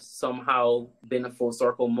them have somehow been a full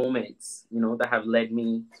circle moments, you know, that have led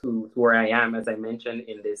me to where I am, as I mentioned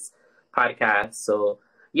in this podcast. So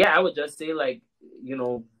yeah, I would just say, like, you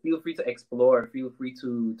know, feel free to explore, feel free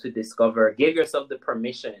to discover, give yourself the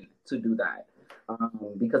permission to do that.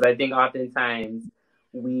 Because I think oftentimes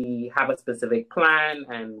we have a specific plan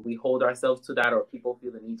and we hold ourselves to that, or people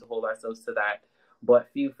feel the need to hold ourselves to that. But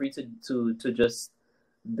feel free to just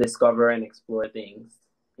discover and explore things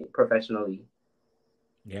professionally.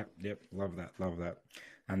 Yep. Love that.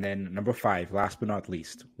 And then number 5, last but not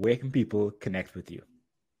least, where can people connect with you?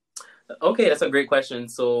 Okay, that's a great question.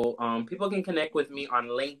 So people can connect with me on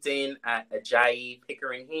LinkedIn at Ajayi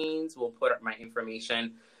Pickering-Haynes. We'll put up my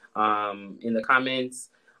information in the comments.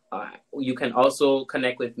 You can also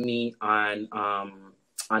connect with me on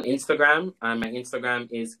Instagram. My Instagram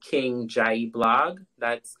is King Jayi Blog.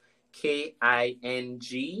 That's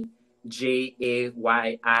KingJayiBlog.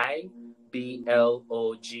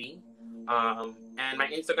 And my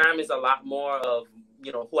Instagram is a lot more of,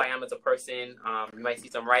 you know, who I am as a person. You might see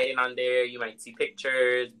some writing on there. You might see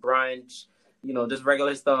pictures, brunch, you know, just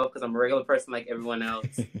regular stuff, because I'm a regular person like everyone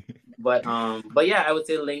else. But yeah, I would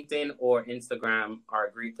say LinkedIn or Instagram are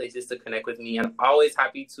great places to connect with me. I'm always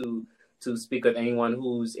happy to speak with anyone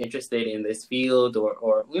who's interested in this field,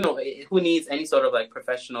 or you know, who needs any sort of like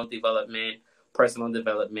professional development, personal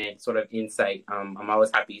development sort of insight. I'm always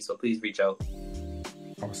happy. So please reach out.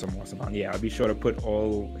 Awesome. And yeah, I'll be sure to put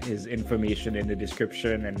all his information in the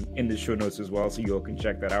description and in the show notes as well, so you all can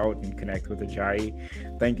check that out and connect with Ajayi.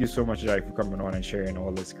 Thank you so much, Ajayi, for coming on and sharing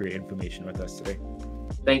all this great information with us today.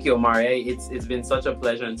 Thank you, Omari. It's been such a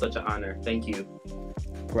pleasure and such an honor. Thank you.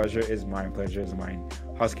 Pleasure is mine.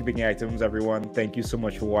 Housekeeping items, everyone. Thank you so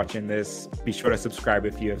much for watching this. Be sure to subscribe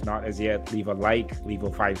if you have not as yet. Leave a like, leave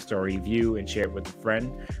a 5-star review, and share it with a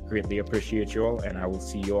friend. Greatly appreciate you all, and I will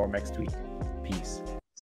see you all next week. Peace.